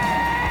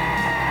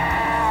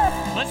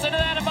 Listen to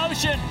that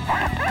emotion.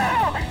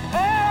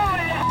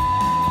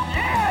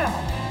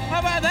 How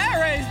about that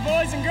race,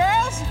 boys and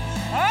girls?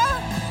 Huh?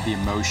 The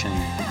emotion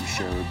that you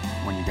showed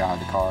when you got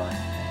out of the car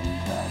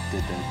and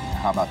did the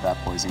how about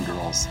that, boys and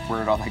girls? Where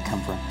did all that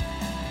come from?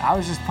 I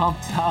was just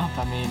pumped up.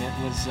 I mean, it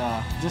was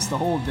just the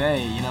whole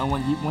day. You know,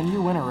 when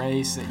you win a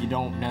race that you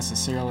don't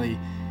necessarily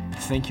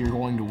think you're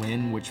going to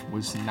win, which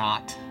was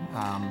not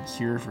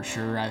here for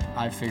sure.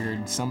 I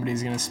figured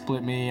somebody's going to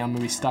split me. I'm going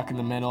to be stuck in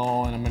the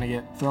middle, and I'm going to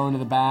get thrown to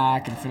the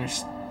back and finish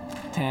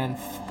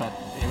 10th. But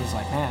it was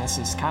like, man, this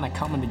is kind of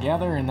coming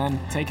together. And then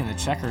taking the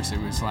checkers,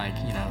 it was like,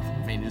 you know,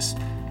 I mean, just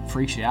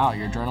freaks you out.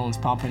 Your adrenaline's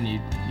pumping. You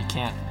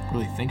can't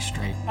really think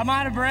straight. I'm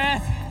out of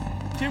breath.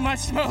 Too much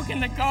smoke in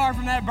the car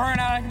from that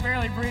burnout. I can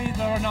barely breathe,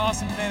 but an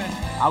awesome finish.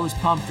 I was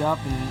pumped up,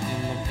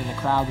 and the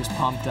crowd was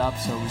pumped up,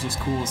 so it was just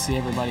cool to see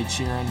everybody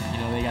cheering. You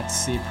know, they got to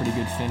see a pretty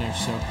good finish,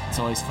 so it's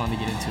always fun to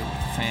get into it with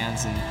the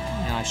fans, and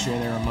you know, I share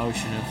their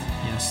emotion of,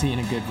 you know, seeing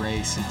a good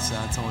race. It's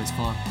always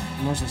fun.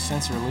 And there's a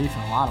sense of relief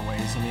in a lot of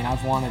ways. I mean,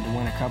 I've wanted to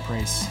win a Cup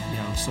race, you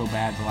know, so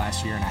bad the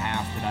last year and a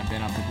half that I've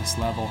been up at this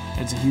level.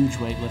 It's a huge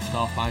weight lifted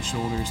off my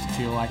shoulders to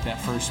feel like that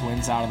first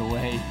win's out of the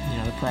way. You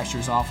know, the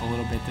pressure's off a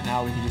little bit, that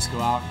now we can just go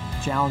out,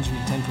 challenge and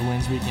contend for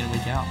wins week in and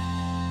week out.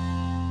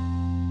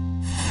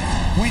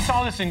 We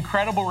saw this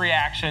incredible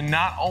reaction,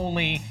 not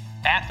only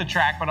at the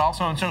track, but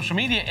also on social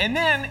media. And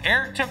then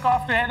Erik took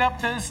off to head up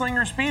to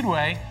Slinger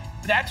Speedway.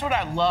 That's what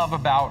I love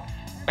about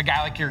a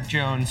guy like Erik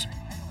Jones.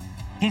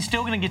 He's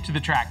still going to get to the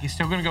track. He's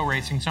still going to go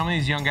racing. Some of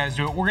these young guys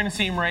do it. We're going to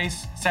see him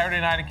race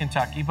Saturday night in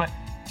Kentucky. But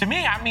to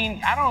me, I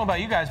mean, I don't know about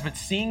you guys, but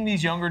seeing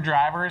these younger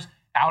drivers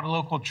out at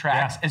local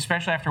tracks,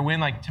 especially after a win,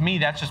 like, to me,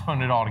 that's just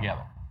putting it all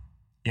together.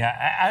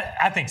 Yeah,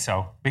 I think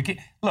so.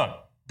 Look,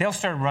 they'll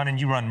start running.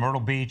 You run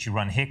Myrtle Beach, you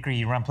run Hickory,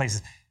 you run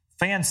places.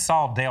 Fans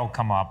saw Dale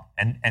come up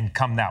and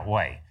come that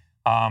way.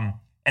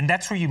 And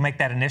that's where you make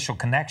that initial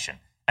connection.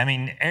 I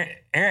mean,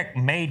 Eric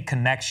made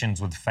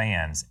connections with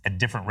fans at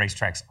different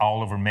racetracks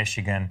all over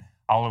Michigan,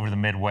 all over the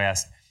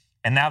Midwest.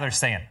 And now they're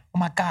saying, oh,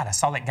 my God, I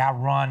saw that guy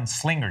run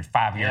Slinger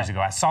 5 years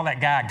ago. I saw that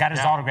guy, got his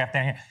autograph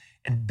down here.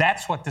 And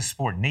that's what the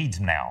sport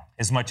needs now,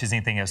 as much as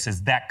anything else,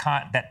 is that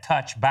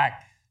touch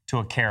back to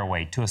a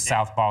Caraway, to a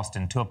South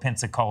Boston, to a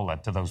Pensacola,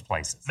 to those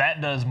places.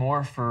 That does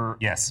more for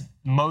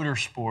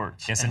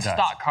motorsports and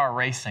stock car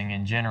racing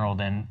in general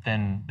than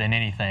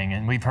anything.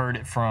 And we've heard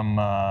it from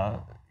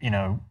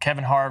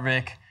Kevin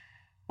Harvick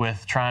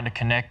with trying to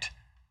connect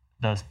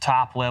the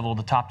top level,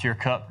 the top tier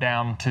cup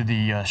down to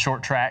the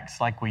short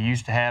tracks like we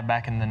used to have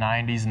back in the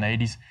 90s and the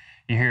 80s.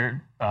 You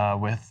hear it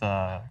with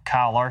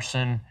Kyle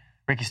Larson,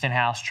 Ricky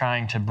Stenhouse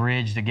trying to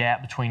bridge the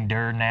gap between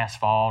dirt and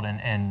asphalt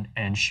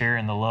and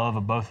sharing the love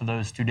of both of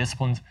those two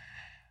disciplines.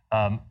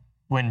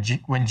 When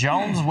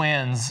Jones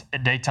wins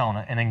at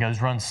Daytona and then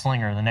goes run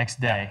Slinger the next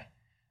day,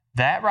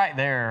 that right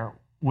there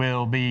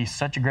will be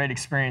such a great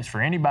experience for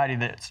anybody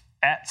that's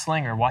at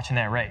Slinger watching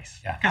that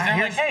race. Because they're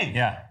like,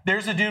 hey,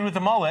 there's a dude with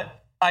a mullet.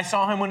 I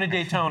saw him win a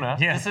Daytona.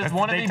 This is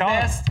one of the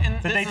best.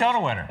 The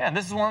Daytona winner. Yeah,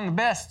 this is one of the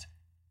best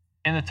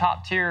in the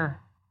top tier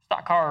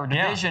stock car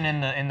division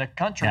in the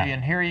country,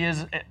 and here he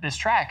is at this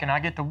track, and I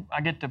get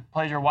the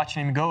pleasure of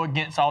watching him go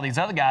against all these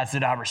other guys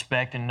that I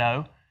respect and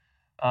know,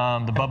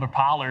 the Bubba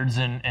Pollards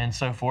and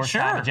so forth,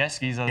 Ty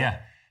Majeski's.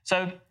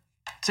 So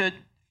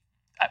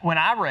when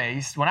I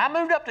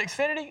moved up to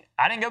Xfinity,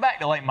 I didn't go back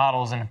to late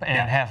models and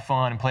have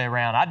fun and play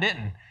around. I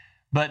didn't,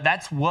 but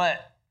that's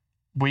what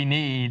we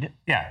need.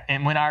 Yeah.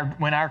 And when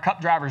our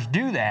Cup drivers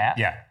do that,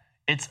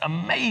 it's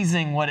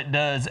amazing what it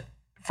does.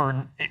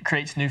 It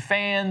creates new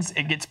fans.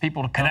 It gets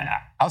people to come. And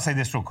I'll say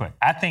this real quick.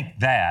 I think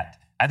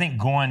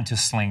going to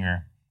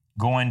Slinger,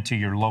 going to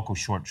your local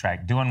short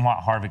track, doing what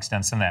Harvick's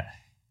done, some of that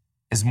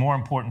is more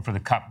important for the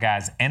Cup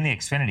guys and the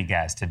Xfinity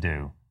guys to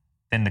do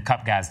than the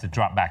Cup guys to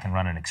drop back and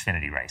run an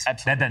Xfinity race.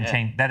 Absolutely, that doesn't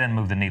change. That doesn't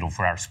move the needle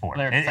for our sport.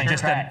 It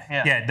just doesn't.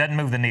 It doesn't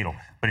move the needle.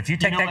 But if you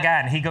take that guy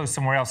and he goes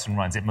somewhere else and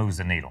runs, it moves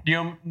the needle. Do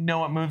you know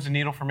what moves the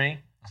needle for me?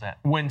 What's that?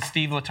 When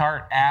Steve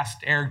Letarte asked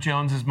Eric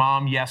Jones's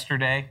mom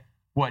yesterday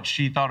what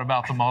she thought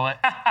about the mullet.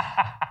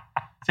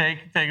 Take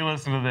a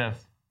listen to this.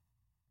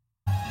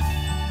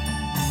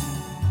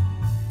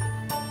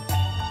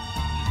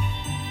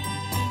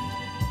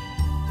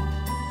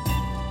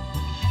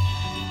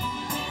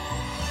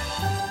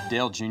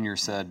 Dale Jr.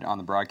 said on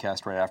the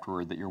broadcast right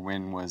afterward that your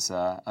win was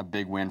a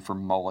big win for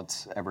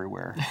mullets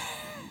everywhere.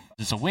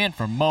 It's a win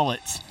for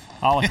mullets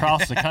all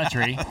across the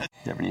country. Do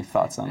you have any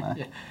thoughts on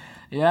that?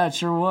 Yeah, it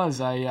sure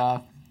was.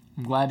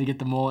 I'm glad to get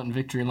the mullet in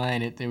victory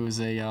lane. It was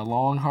a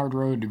long, hard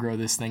road to grow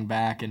this thing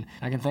back, and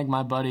I can thank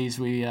my buddies.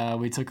 We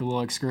took a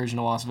little excursion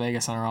to Las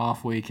Vegas on our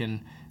off week,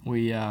 and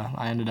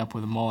I ended up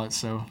with a mullet.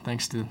 So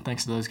thanks to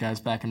those guys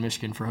back in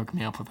Michigan for hooking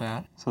me up with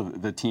that. So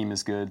the team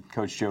is good.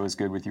 Coach Joe is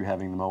good with you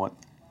having the mullet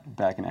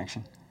back in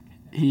action.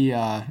 He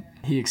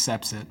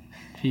accepts it.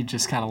 He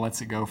just kind of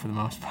lets it go for the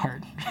most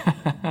part.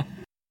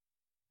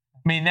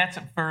 I mean, that's,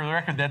 for the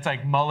record, that's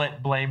like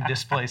mullet blame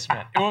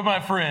displacement. With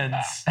my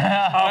friends.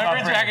 My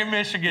friends back in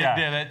Michigan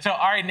did it. So,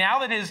 all right,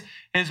 now that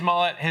his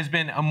mullet has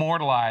been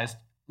immortalized,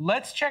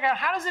 let's check out,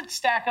 how does it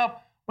stack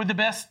up with the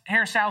best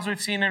hairstyles we've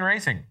seen in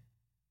racing?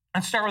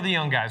 Let's start with the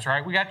young guys,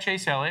 right? We got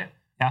Chase Elliott.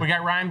 We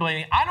got Ryan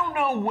Blaney. I don't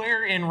know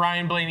where in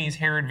Ryan Blaney's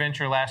hair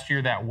adventure last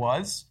year that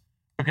was,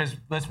 because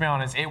let's be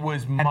honest, it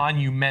was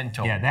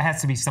monumental. Yeah, that has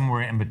to be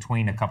somewhere in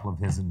between a couple of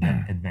his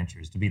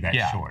adventures to be that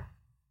short.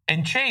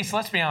 And Chase,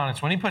 let's be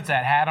honest, when he puts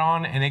that hat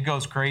on and it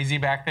goes crazy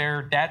back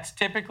there, that's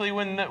typically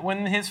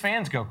when his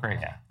fans go crazy.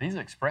 Yeah. These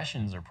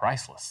expressions are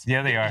priceless.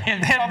 Yeah, they are.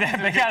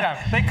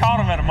 They caught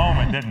him at a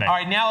moment, didn't they? All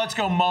right, now let's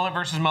go mullet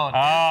versus mullet.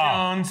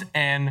 Jones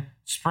and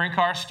sprint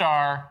car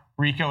star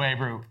Rico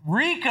Abreu.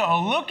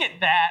 Rico, look at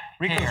that.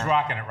 Rico's hair.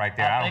 rocking it right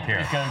there. I don't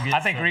care. I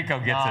think Rico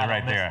gets it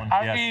right there.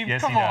 I mean,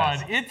 come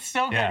on. It's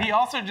so good. Yeah. He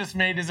also just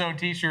made his own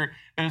T-shirt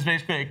that was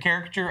basically a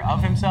caricature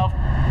of himself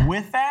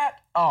with that.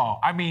 Oh,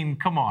 I mean,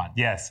 come on.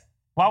 Yes.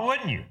 Why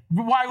wouldn't you?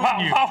 Why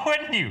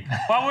wouldn't you?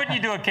 Why wouldn't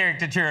you do a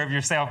caricature of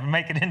yourself and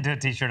make it into a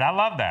T-shirt? I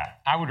love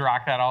that. I would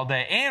rock that all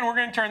day. And we're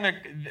going to turn the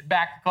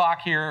back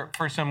clock here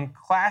for some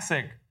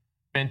classic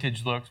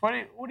vintage looks. What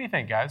do you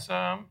think, guys?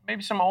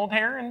 Maybe some old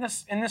hair in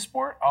this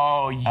sport?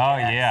 Oh, yes. Oh,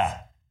 yeah.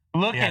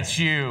 Look at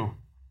you.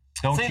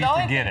 Don't you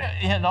forget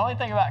it. Yeah, the only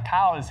thing about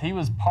Kyle is he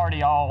was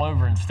party all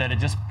over instead of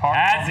just party.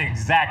 That's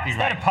exactly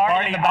right.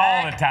 Party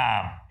all the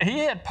time. He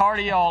had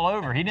party all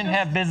over. He didn't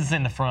have business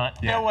in the front.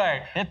 Yeah. No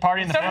way. He had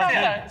party in the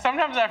front.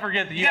 Sometimes I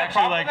forget that you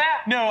actually like.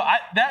 That? No,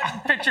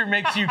 that picture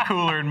makes you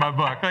cooler in my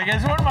book. Like,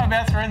 as one of my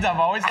best friends, I've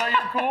always thought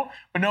you're cool,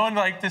 but no one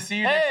like to see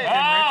you next to Jim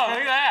Richmond. Look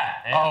at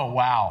that. Yeah. Oh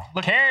wow.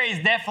 Look,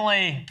 Carrie's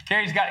my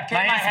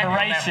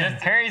inspiration.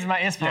 Carrie's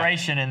my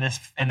inspiration in this.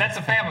 And that's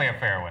a family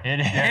affair with.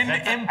 It is.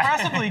 And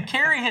impressively,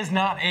 Carrie has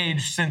not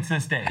aged since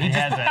this day. He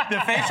hasn't.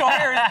 The facial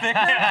hair is thicker,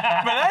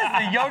 but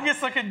that is the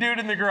youngest looking dude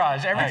in the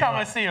garage. Every time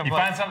I see him, you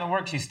find something that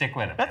works, you stick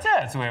with it. That's it.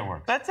 That's the way it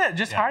works. That's it.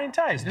 Just high and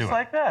tight, just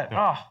like that.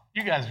 Oh,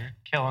 you guys are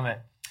killing it.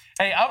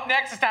 Hey, up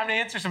next, it's time to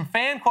answer some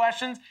fan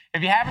questions.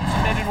 If you haven't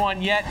submitted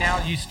one yet,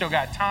 now you still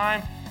got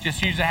time.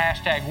 Just use the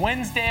hashtag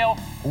Wednesdale.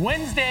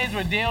 Wednesdays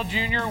with Dale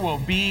Jr. will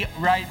be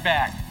right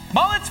back.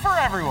 Mullets for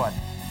everyone.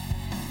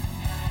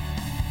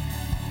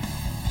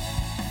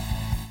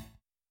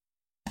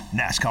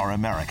 NASCAR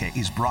America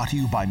is brought to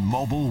you by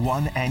Mobile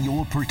One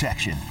Annual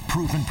Protection.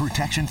 Proven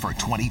protection for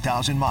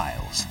 20,000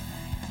 miles.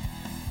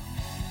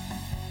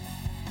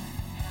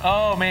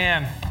 Oh,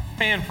 man.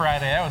 Fan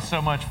Friday. That was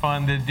so much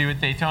fun to do at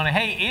Daytona.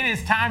 Hey, it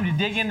is time to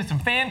dig into some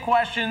fan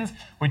questions,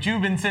 which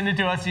you've been sending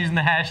to us using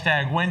the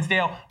hashtag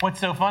Wednesdale. What's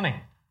so funny?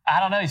 I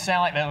don't know. You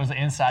sound like that was an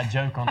inside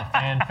joke on the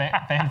Fan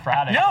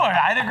Friday. No, I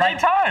had a great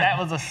time. That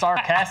was a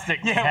sarcastic.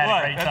 Yeah, it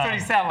was. That's what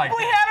he sounded like.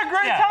 We had a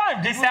great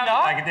time. He sounded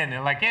like it, didn't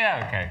it? Like,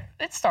 yeah, okay.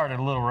 It started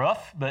a little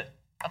rough, but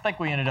I think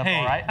we ended up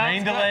all right.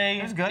 Rain delay.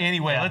 It was good.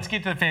 Anyway, let's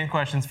get to the fan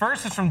questions.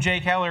 First is from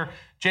Jake Heller.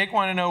 Jake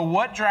wanted to know,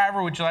 what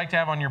driver would you like to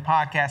have on your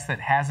podcast that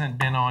hasn't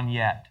been on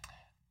yet?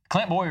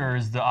 Clint Boyer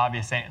is the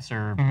obvious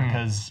answer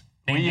because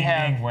we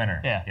have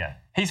winner. Yeah.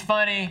 He's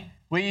funny.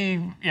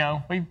 We've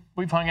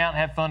hung out and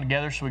had fun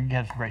together, so we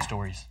have some great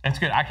stories. That's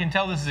good. I can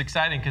tell this is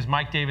exciting because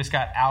Mike Davis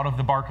got out of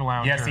the Barca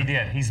Lounger. Yes, he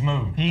did. He's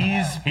moved.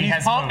 He's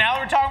pumped. Now that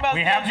we're talking about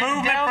we have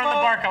movement from the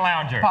Barca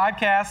Lounger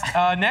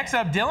podcast. Next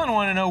up, Dylan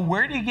wanted to know,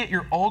 where do you get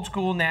your old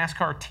school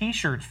NASCAR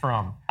T-shirts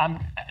from? I'm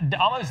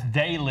almost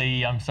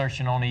daily. I'm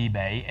searching on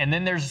eBay, and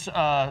then there's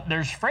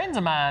friends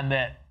of mine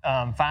that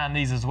find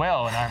these as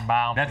well, and I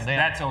buy them.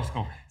 That's old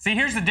school. See,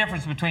 here's the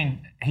difference between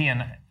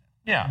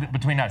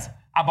between us.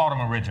 I bought them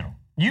original.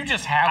 You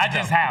just have them. I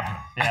just have them.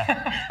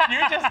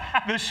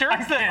 Yeah. The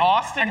shirts that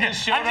Austin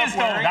just showed up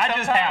wearing. I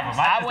just have them.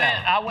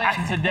 I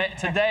went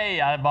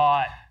today. I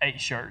bought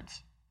 8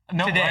 shirts.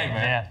 Today,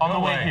 man. Yeah. On the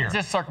way here.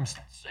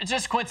 It's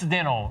just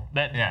coincidental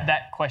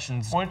that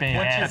question's being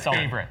asked. What's your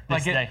favorite?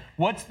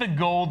 What's the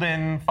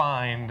golden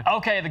find?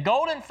 Okay, the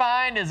golden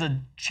find is a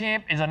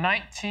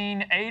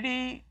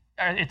 1980.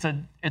 It's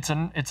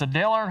a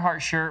Dale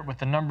Earnhardt shirt with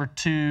the number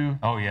 2.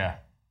 Oh yeah.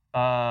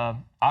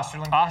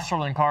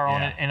 Osterlin car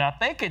on it, and I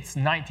think it's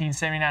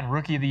 1979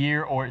 Rookie of the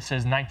Year, or it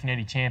says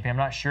 1980 Champion. I'm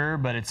not sure,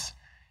 but it's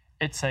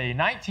a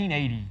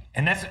 1980.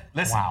 And there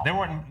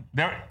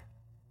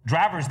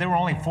were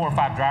only 4 or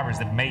 5 drivers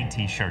that made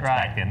T-shirts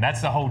back then.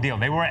 That's the whole deal.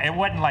 It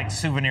wasn't like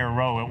Souvenir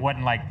Row. It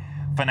wasn't like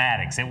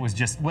Fanatics. It was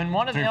just when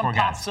one of them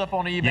pops up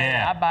on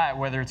eBay, I buy it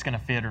whether it's going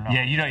to fit or not.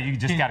 Yeah, you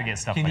just got to get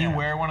stuff. Can you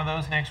wear one of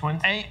those next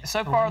Wednesday?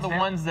 So far, the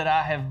ones that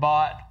I have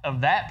bought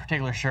of that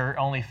particular shirt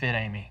only fit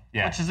Amy,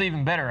 which is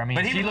even better. I mean,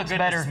 but she looks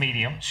better.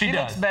 Medium. She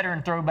looks better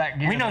in throwback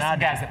gear. We know some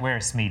guys that wear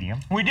a medium.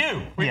 We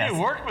do. We do.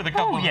 Worked with a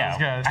couple of those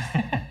guys.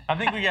 I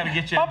think we got to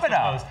get you Pump it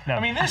up. No. I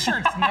mean, this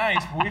shirt's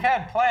nice. But we've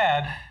had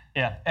plaid.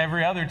 Yeah.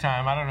 Every other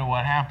time, I don't know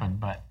what happened,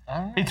 but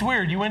it's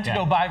weird. You went to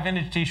go buy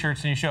vintage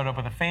T-shirts and you showed up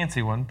with a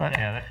fancy one, but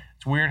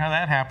it's weird how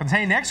that happens.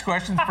 Hey, next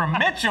question's from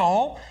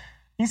Mitchell.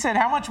 He said,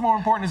 how much more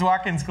important is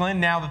Watkins Glen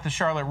now that the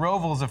Charlotte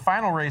Roval is a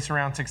final race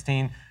around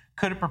 16?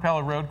 Could it propel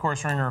a road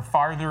course ringer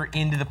farther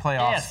into the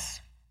playoffs?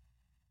 Yes.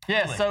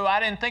 Yeah, so I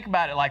didn't think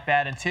about it like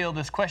that until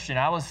this question.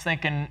 I was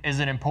thinking, is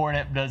it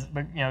important? Does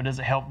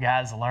it help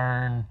guys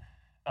learn?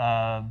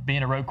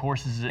 Being a road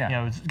course is,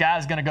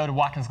 guys going to go to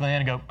Watkins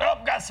Glen and go,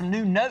 got some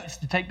new notes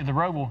to take to the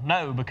Roval.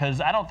 No,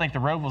 because I don't think the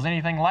Roval's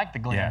anything like the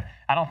Glen. Yeah.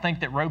 I don't think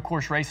that road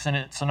course racing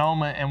at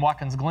Sonoma and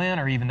Watkins Glen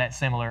are even that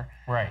similar.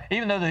 Right.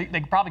 Even though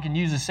they probably can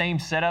use the same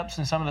setups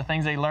and some of the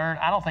things they learn,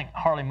 I don't think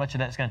hardly much of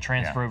that's going to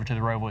transfer over to the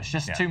Roval. It's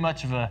just too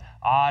much of a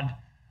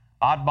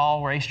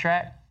oddball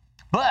racetrack.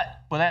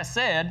 But with that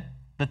said,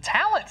 the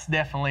talents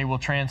definitely will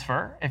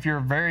transfer. If you're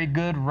a very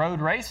good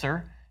road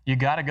racer, you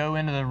got to go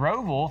into the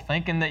Roval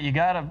thinking that you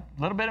got a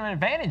little bit of an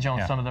advantage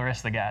on some of the rest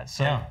of the guys.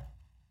 So,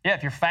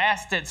 if you're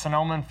fast at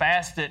Sonoma and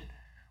fast at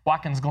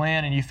Watkins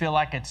Glen and you feel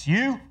like it's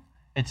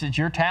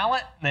your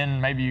talent, then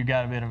maybe you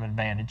got a bit of an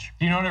advantage.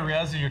 Do you know what I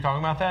realized as you're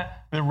talking about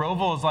that? The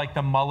Roval is like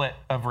the mullet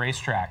of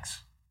racetracks.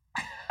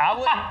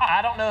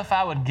 I don't know if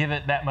I would give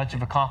it that much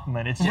of a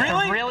compliment. It's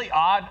just a really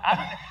odd.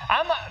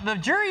 The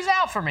jury's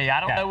out for me. I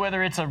don't know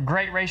whether it's a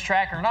great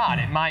racetrack or not.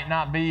 It might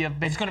not be a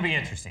big. It's going to be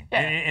interesting.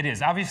 Yeah. It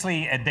is.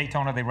 Obviously, at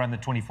Daytona, they run the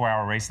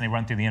 24-hour race and they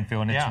run through the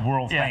infield, and it's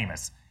world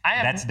famous.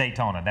 That's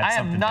Daytona. That's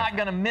something different. I am not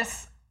going to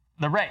miss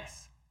the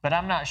race, but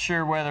I'm not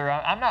sure whether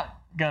I'm not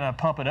going to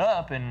pump it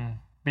up and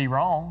be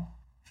wrong.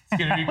 It's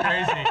going to be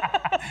crazy.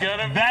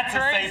 That's a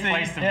safe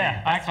place to be.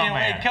 I can't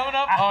wait. Coming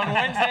up on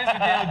Wednesdays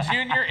with Dale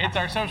Jr., it's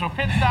our social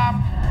pit stop,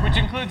 which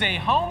includes a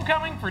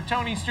homecoming for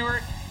Tony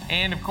Stewart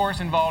and, of course,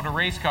 involved a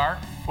race car.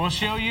 We'll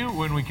show you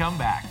when we come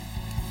back.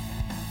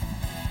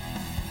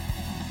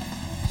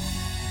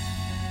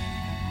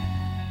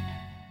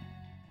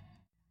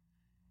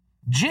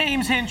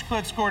 James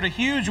Hinchcliffe scored a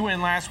huge win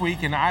last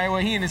week in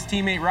Iowa. He and his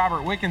teammate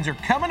Robert Wickens are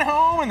coming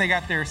home, and they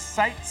got their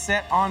sights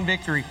set on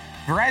victory.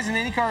 Verizon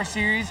IndyCar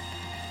Series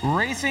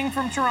racing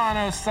from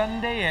Toronto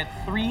Sunday at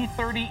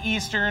 3:30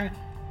 Eastern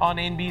on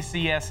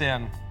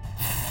NBCSN.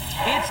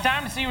 It's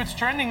time to see what's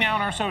trending now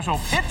in our social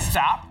pit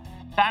stop.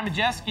 Ty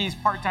Majeski's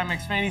part-time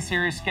Xfinity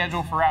Series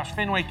schedule for Roush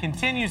Fenway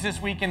continues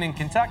this weekend in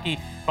Kentucky,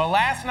 but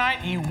last night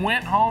he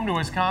went home to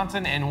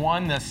Wisconsin and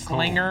won the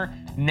Slinger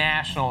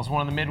Nationals,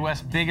 one of the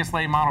Midwest's biggest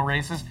late model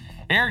races.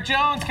 Eric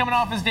Jones coming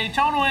off his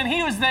Daytona win,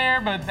 he was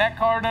there, but that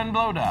car done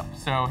blowed up,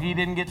 so he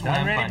didn't get to win.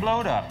 Already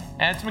blowed up.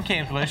 That's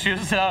mechanical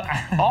issues.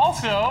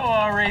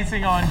 Also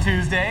racing on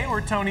Tuesday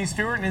were Tony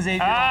Stewart and his 8-year-old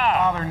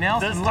father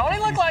Nelson. Does Tony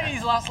look like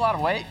he's lost a lot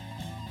of weight?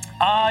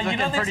 You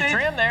know, they pretty say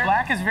trim there.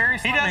 Black is very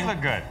slimming. He does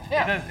look good.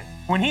 Yeah. He does.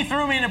 When he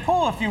threw me in a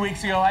pool a few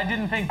weeks ago, I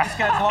didn't think this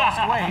guy's lost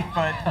weight,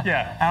 but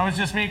yeah, that was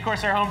just me. Of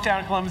course, our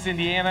hometown, Columbus,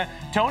 Indiana.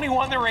 Tony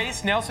won the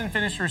race. Nelson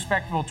finished a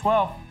respectable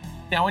 12th.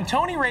 Now, when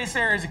Tony raced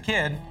there as a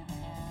kid,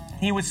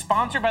 he was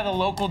sponsored by the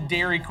local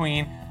Dairy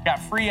Queen, got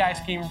free ice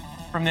cream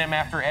from them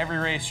after every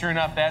race. Sure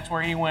enough, that's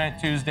where he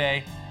went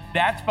Tuesday.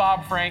 That's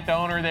Bob Frank, the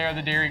owner there of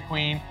the Dairy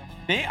Queen.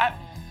 I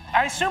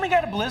assume he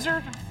got a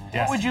Blizzard?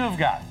 Yes. What would you have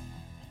got?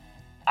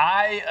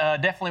 I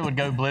definitely would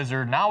go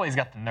Blizzard, and I always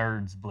got the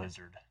Nerds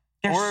Blizzard.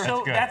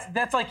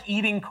 That's like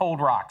eating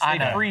cold rocks. I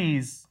They know.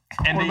 freeze.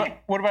 And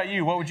what about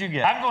you? What would you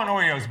get? I'm going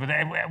Oreos,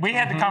 but we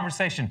had the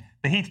conversation.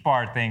 The Heath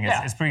Bar thing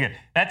is pretty good.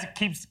 That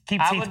keeps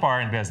Heath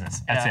Bar in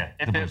business. That's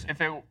it.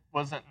 If it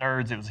wasn't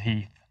Nerds, it was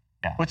Heath.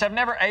 Yeah. Which I've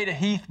never ate a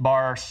Heath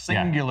bar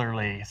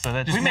singularly, so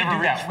that's we may never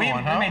do that. reached We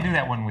for one, may do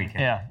that one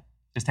weekend. Yeah.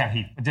 Just have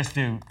Heath. Just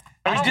do.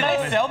 I don't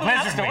know. sell them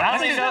at Blizzard stores? week. I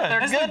don't even know if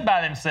they're good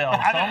by themselves.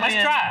 Let's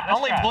try.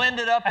 Only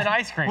blended up in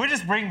ice cream. We'll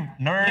just bring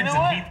Nerds You know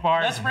what? and Heath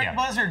Bars. Let's bring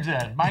Blizzards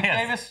in. Mike Yes.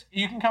 Davis,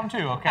 you can come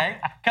too, okay?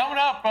 Coming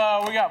up,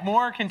 we got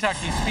more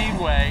Kentucky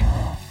Speedway,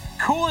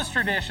 coolest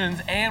traditions,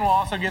 and we'll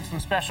also get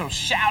some special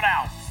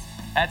shout-outs.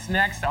 That's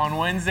next on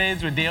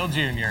Wednesdays with Dale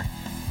Jr.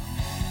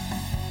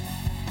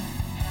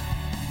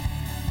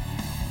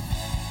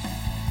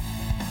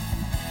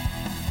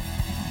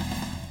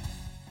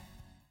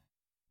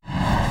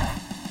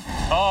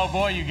 Oh,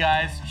 boy, you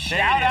guys.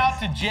 Shout out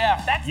to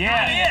Jeff. That's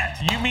not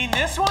it. You mean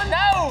this one?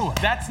 No.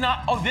 That's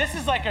not. Oh, this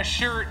is like a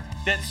shirt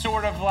that's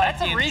sort of like.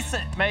 That's a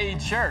recent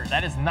made shirt.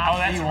 That is not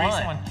that's the a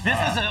recent one. This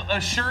is a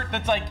shirt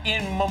that's like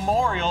in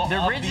memorial.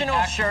 The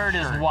original shirt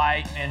is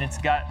white, and it's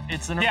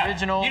an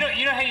original. You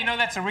know how you know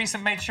that's a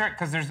recent made shirt?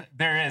 Because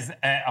there is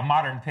a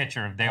modern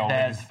picture of Dale with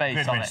Dad's his face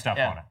Goodrich on it, stuff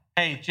yeah. on it.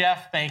 Hey,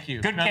 Jeff, thank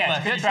you. Good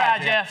Nonetheless, catch. Good try,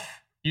 Jeff.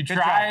 You Good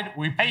tried.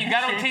 try. Hey, you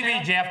got on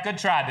TV, Jeff. Good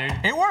try, dude.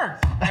 It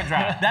worked. Good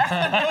try.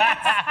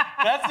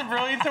 That's the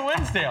brilliance of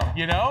Winsdale,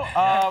 you know?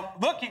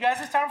 Look, you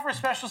guys, it's time for a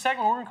special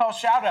segment we're going to call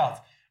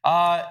Shout-Outs.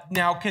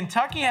 Now,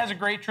 Kentucky has a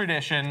great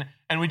tradition,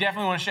 and we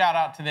definitely want to shout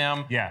out to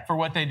them for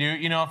what they do.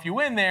 You know, if you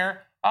win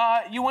there,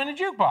 you win a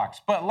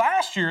jukebox. But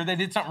last year, they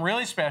did something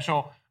really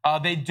special.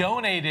 They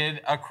donated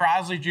a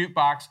Crosley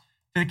jukebox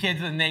to the kids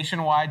at the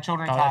Nationwide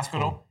Children's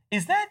Hospital. Cool.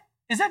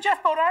 Is that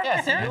Jeff Bodine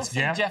right there? You'll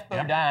see Jeff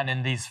Bodine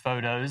in these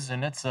photos,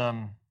 and it's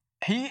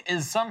he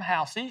is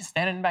somehow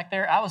standing back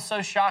there. I was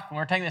so shocked when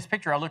we were taking this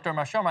picture. I looked over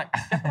my shoulder. I'm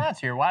like, Jeff Bodine's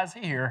here. Why is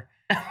he here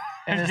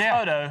in this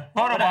photo?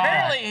 But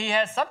apparently, he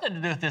has something to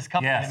do with this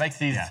company that makes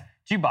these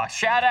jukebox.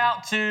 Shout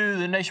out to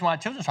the Nationwide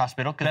Children's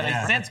Hospital because they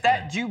sent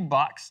that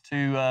jukebox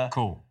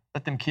to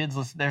let them kids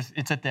listen.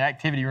 It's at the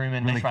activity room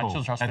in Nationwide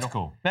Children's Hospital. That's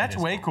cool. That's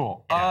way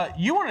cool.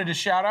 You wanted to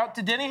shout out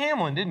to Denny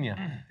Hamlin, didn't you?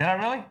 Did I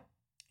really?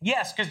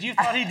 Yes, because you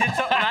thought he did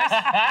something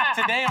nice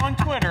today on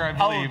Twitter, I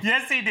believe. Oh,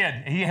 yes, he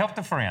did. He helped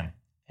a friend.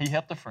 He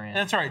helped a friend.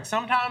 That's right.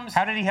 Sometimes.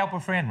 How did he help a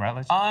friend,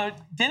 Rutledge?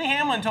 Denny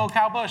Hamlin told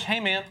Kyle Busch, "Hey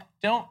man,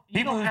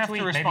 you don't have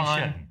to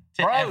respond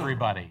to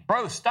everybody.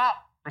 Bro, stop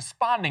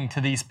responding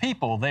to these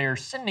people. They're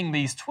sending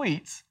these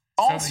tweets.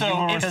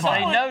 Also, because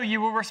they know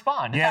you will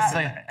respond. Yes,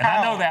 and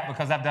I know that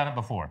because I've done it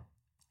before.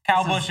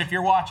 Kyle Busch, if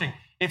you're watching,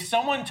 if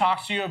someone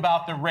talks to you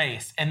about the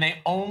race and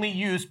they only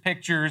use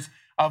pictures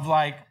of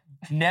like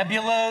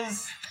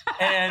nebulas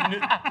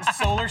and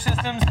solar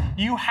systems,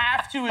 you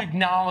have to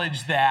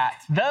acknowledge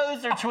that.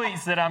 Those are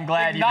tweets that I'm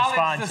glad you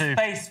respond to. The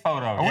space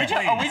photo. Are we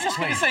just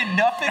going to say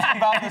nothing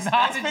about the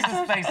space pictures?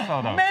 The space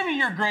photo. Maybe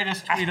your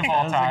greatest tweet of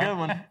all time. That's a good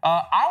one.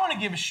 I want to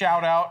give a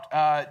shout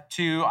out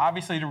to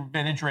obviously to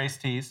Vintage Race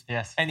Tees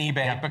and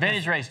eBay. Yeah,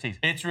 Vintage Race Tees.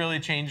 It's really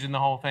changing the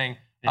whole thing.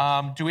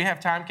 Do we have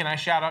time? Can I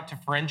shout out to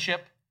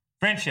Friendship?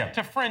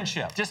 To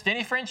Friendship. Just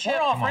any friendship?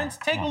 We're all friends.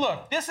 Take a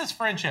look. This is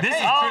Friendship. This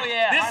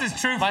is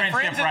true my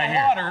friendship friend's right in the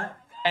here. water,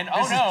 and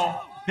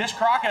this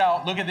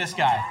crocodile, look at this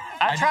guy.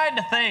 I tried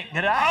to think,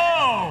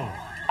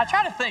 I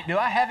tried to think, do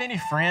I have any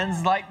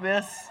friends like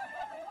this?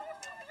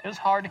 It was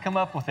hard to come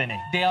up with any.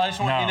 Dale, I just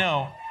want you to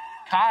know,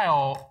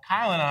 Kyle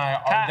and I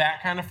are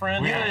that kind of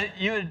friends.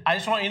 I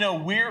just want you to know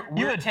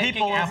we're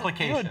taking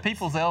applications. You would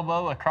people's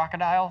elbow a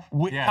crocodile?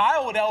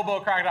 Kyle would elbow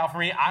a crocodile for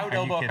me. I would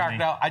elbow a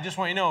crocodile. I just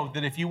want you to know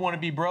that if you want to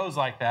be bros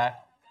like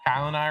that,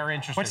 Kyle and I are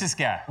interested. What's this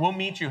guy? We'll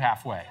meet you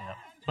halfway.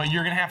 But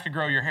you're going to have to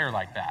grow your hair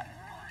like that.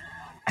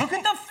 Look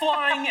at the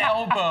flying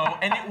elbow,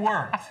 and it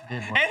worked.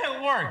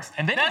 It works.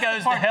 And then he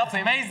goes to help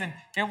him. Amazing.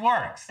 It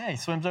works. Yeah, he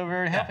swims over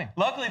there to help him.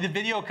 Luckily, the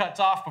video cuts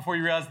off before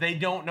you realize they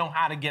don't know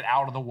how to get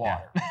out of the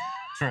water.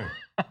 True.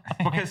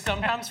 Because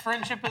sometimes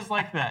friendship is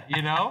like that,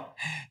 you know?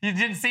 You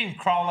didn't see him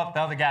crawl up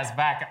the other guy's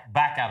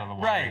back out of the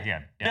water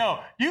again. Yeah. No,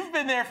 you've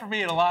been there for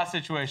me in a lot of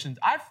situations.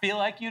 I feel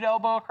like you'd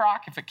elbow a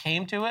croc if it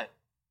came to it.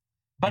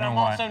 But I'm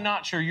also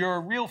not sure. You're a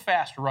real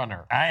fast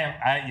runner.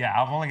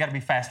 I've only got to be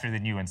faster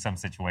than you in some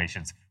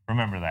situations.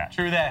 Remember that.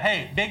 True that.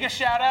 Hey, biggest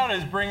shout out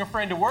is Bring a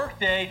Friend to Work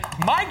Day.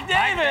 Mike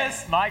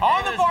Davis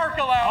on the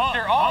Barca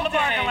Lounger on the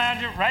Barca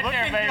Lounger, right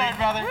there, baby. Good,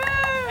 brother.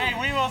 Woo! Hey,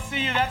 we will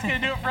see you. That's going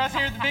to do it for us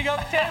here at the Big Oak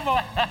Table.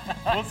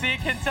 We'll see you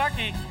in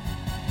Kentucky.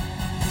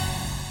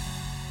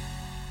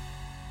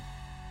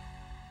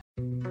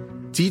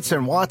 Dietz &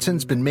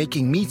 Watson's been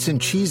making meats and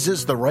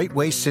cheeses the right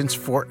way since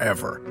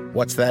forever.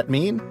 What's that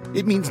mean?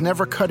 It means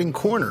never cutting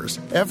corners,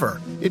 ever.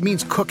 It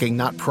means cooking,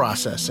 not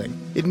processing.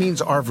 It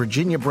means our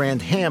Virginia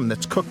brand ham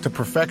that's cooked to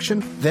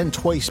perfection, then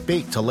twice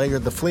baked to layer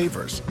the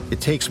flavors. It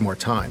takes more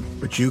time,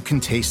 but you can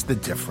taste the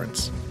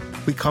difference.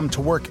 We come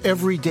to work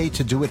every day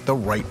to do it the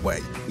right way,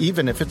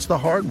 even if it's the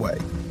hard way.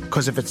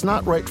 Because if it's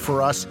not right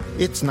for us,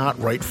 it's not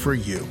right for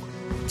you.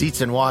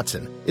 Dietz &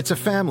 Watson, it's a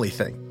family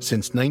thing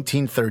since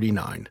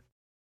 1939.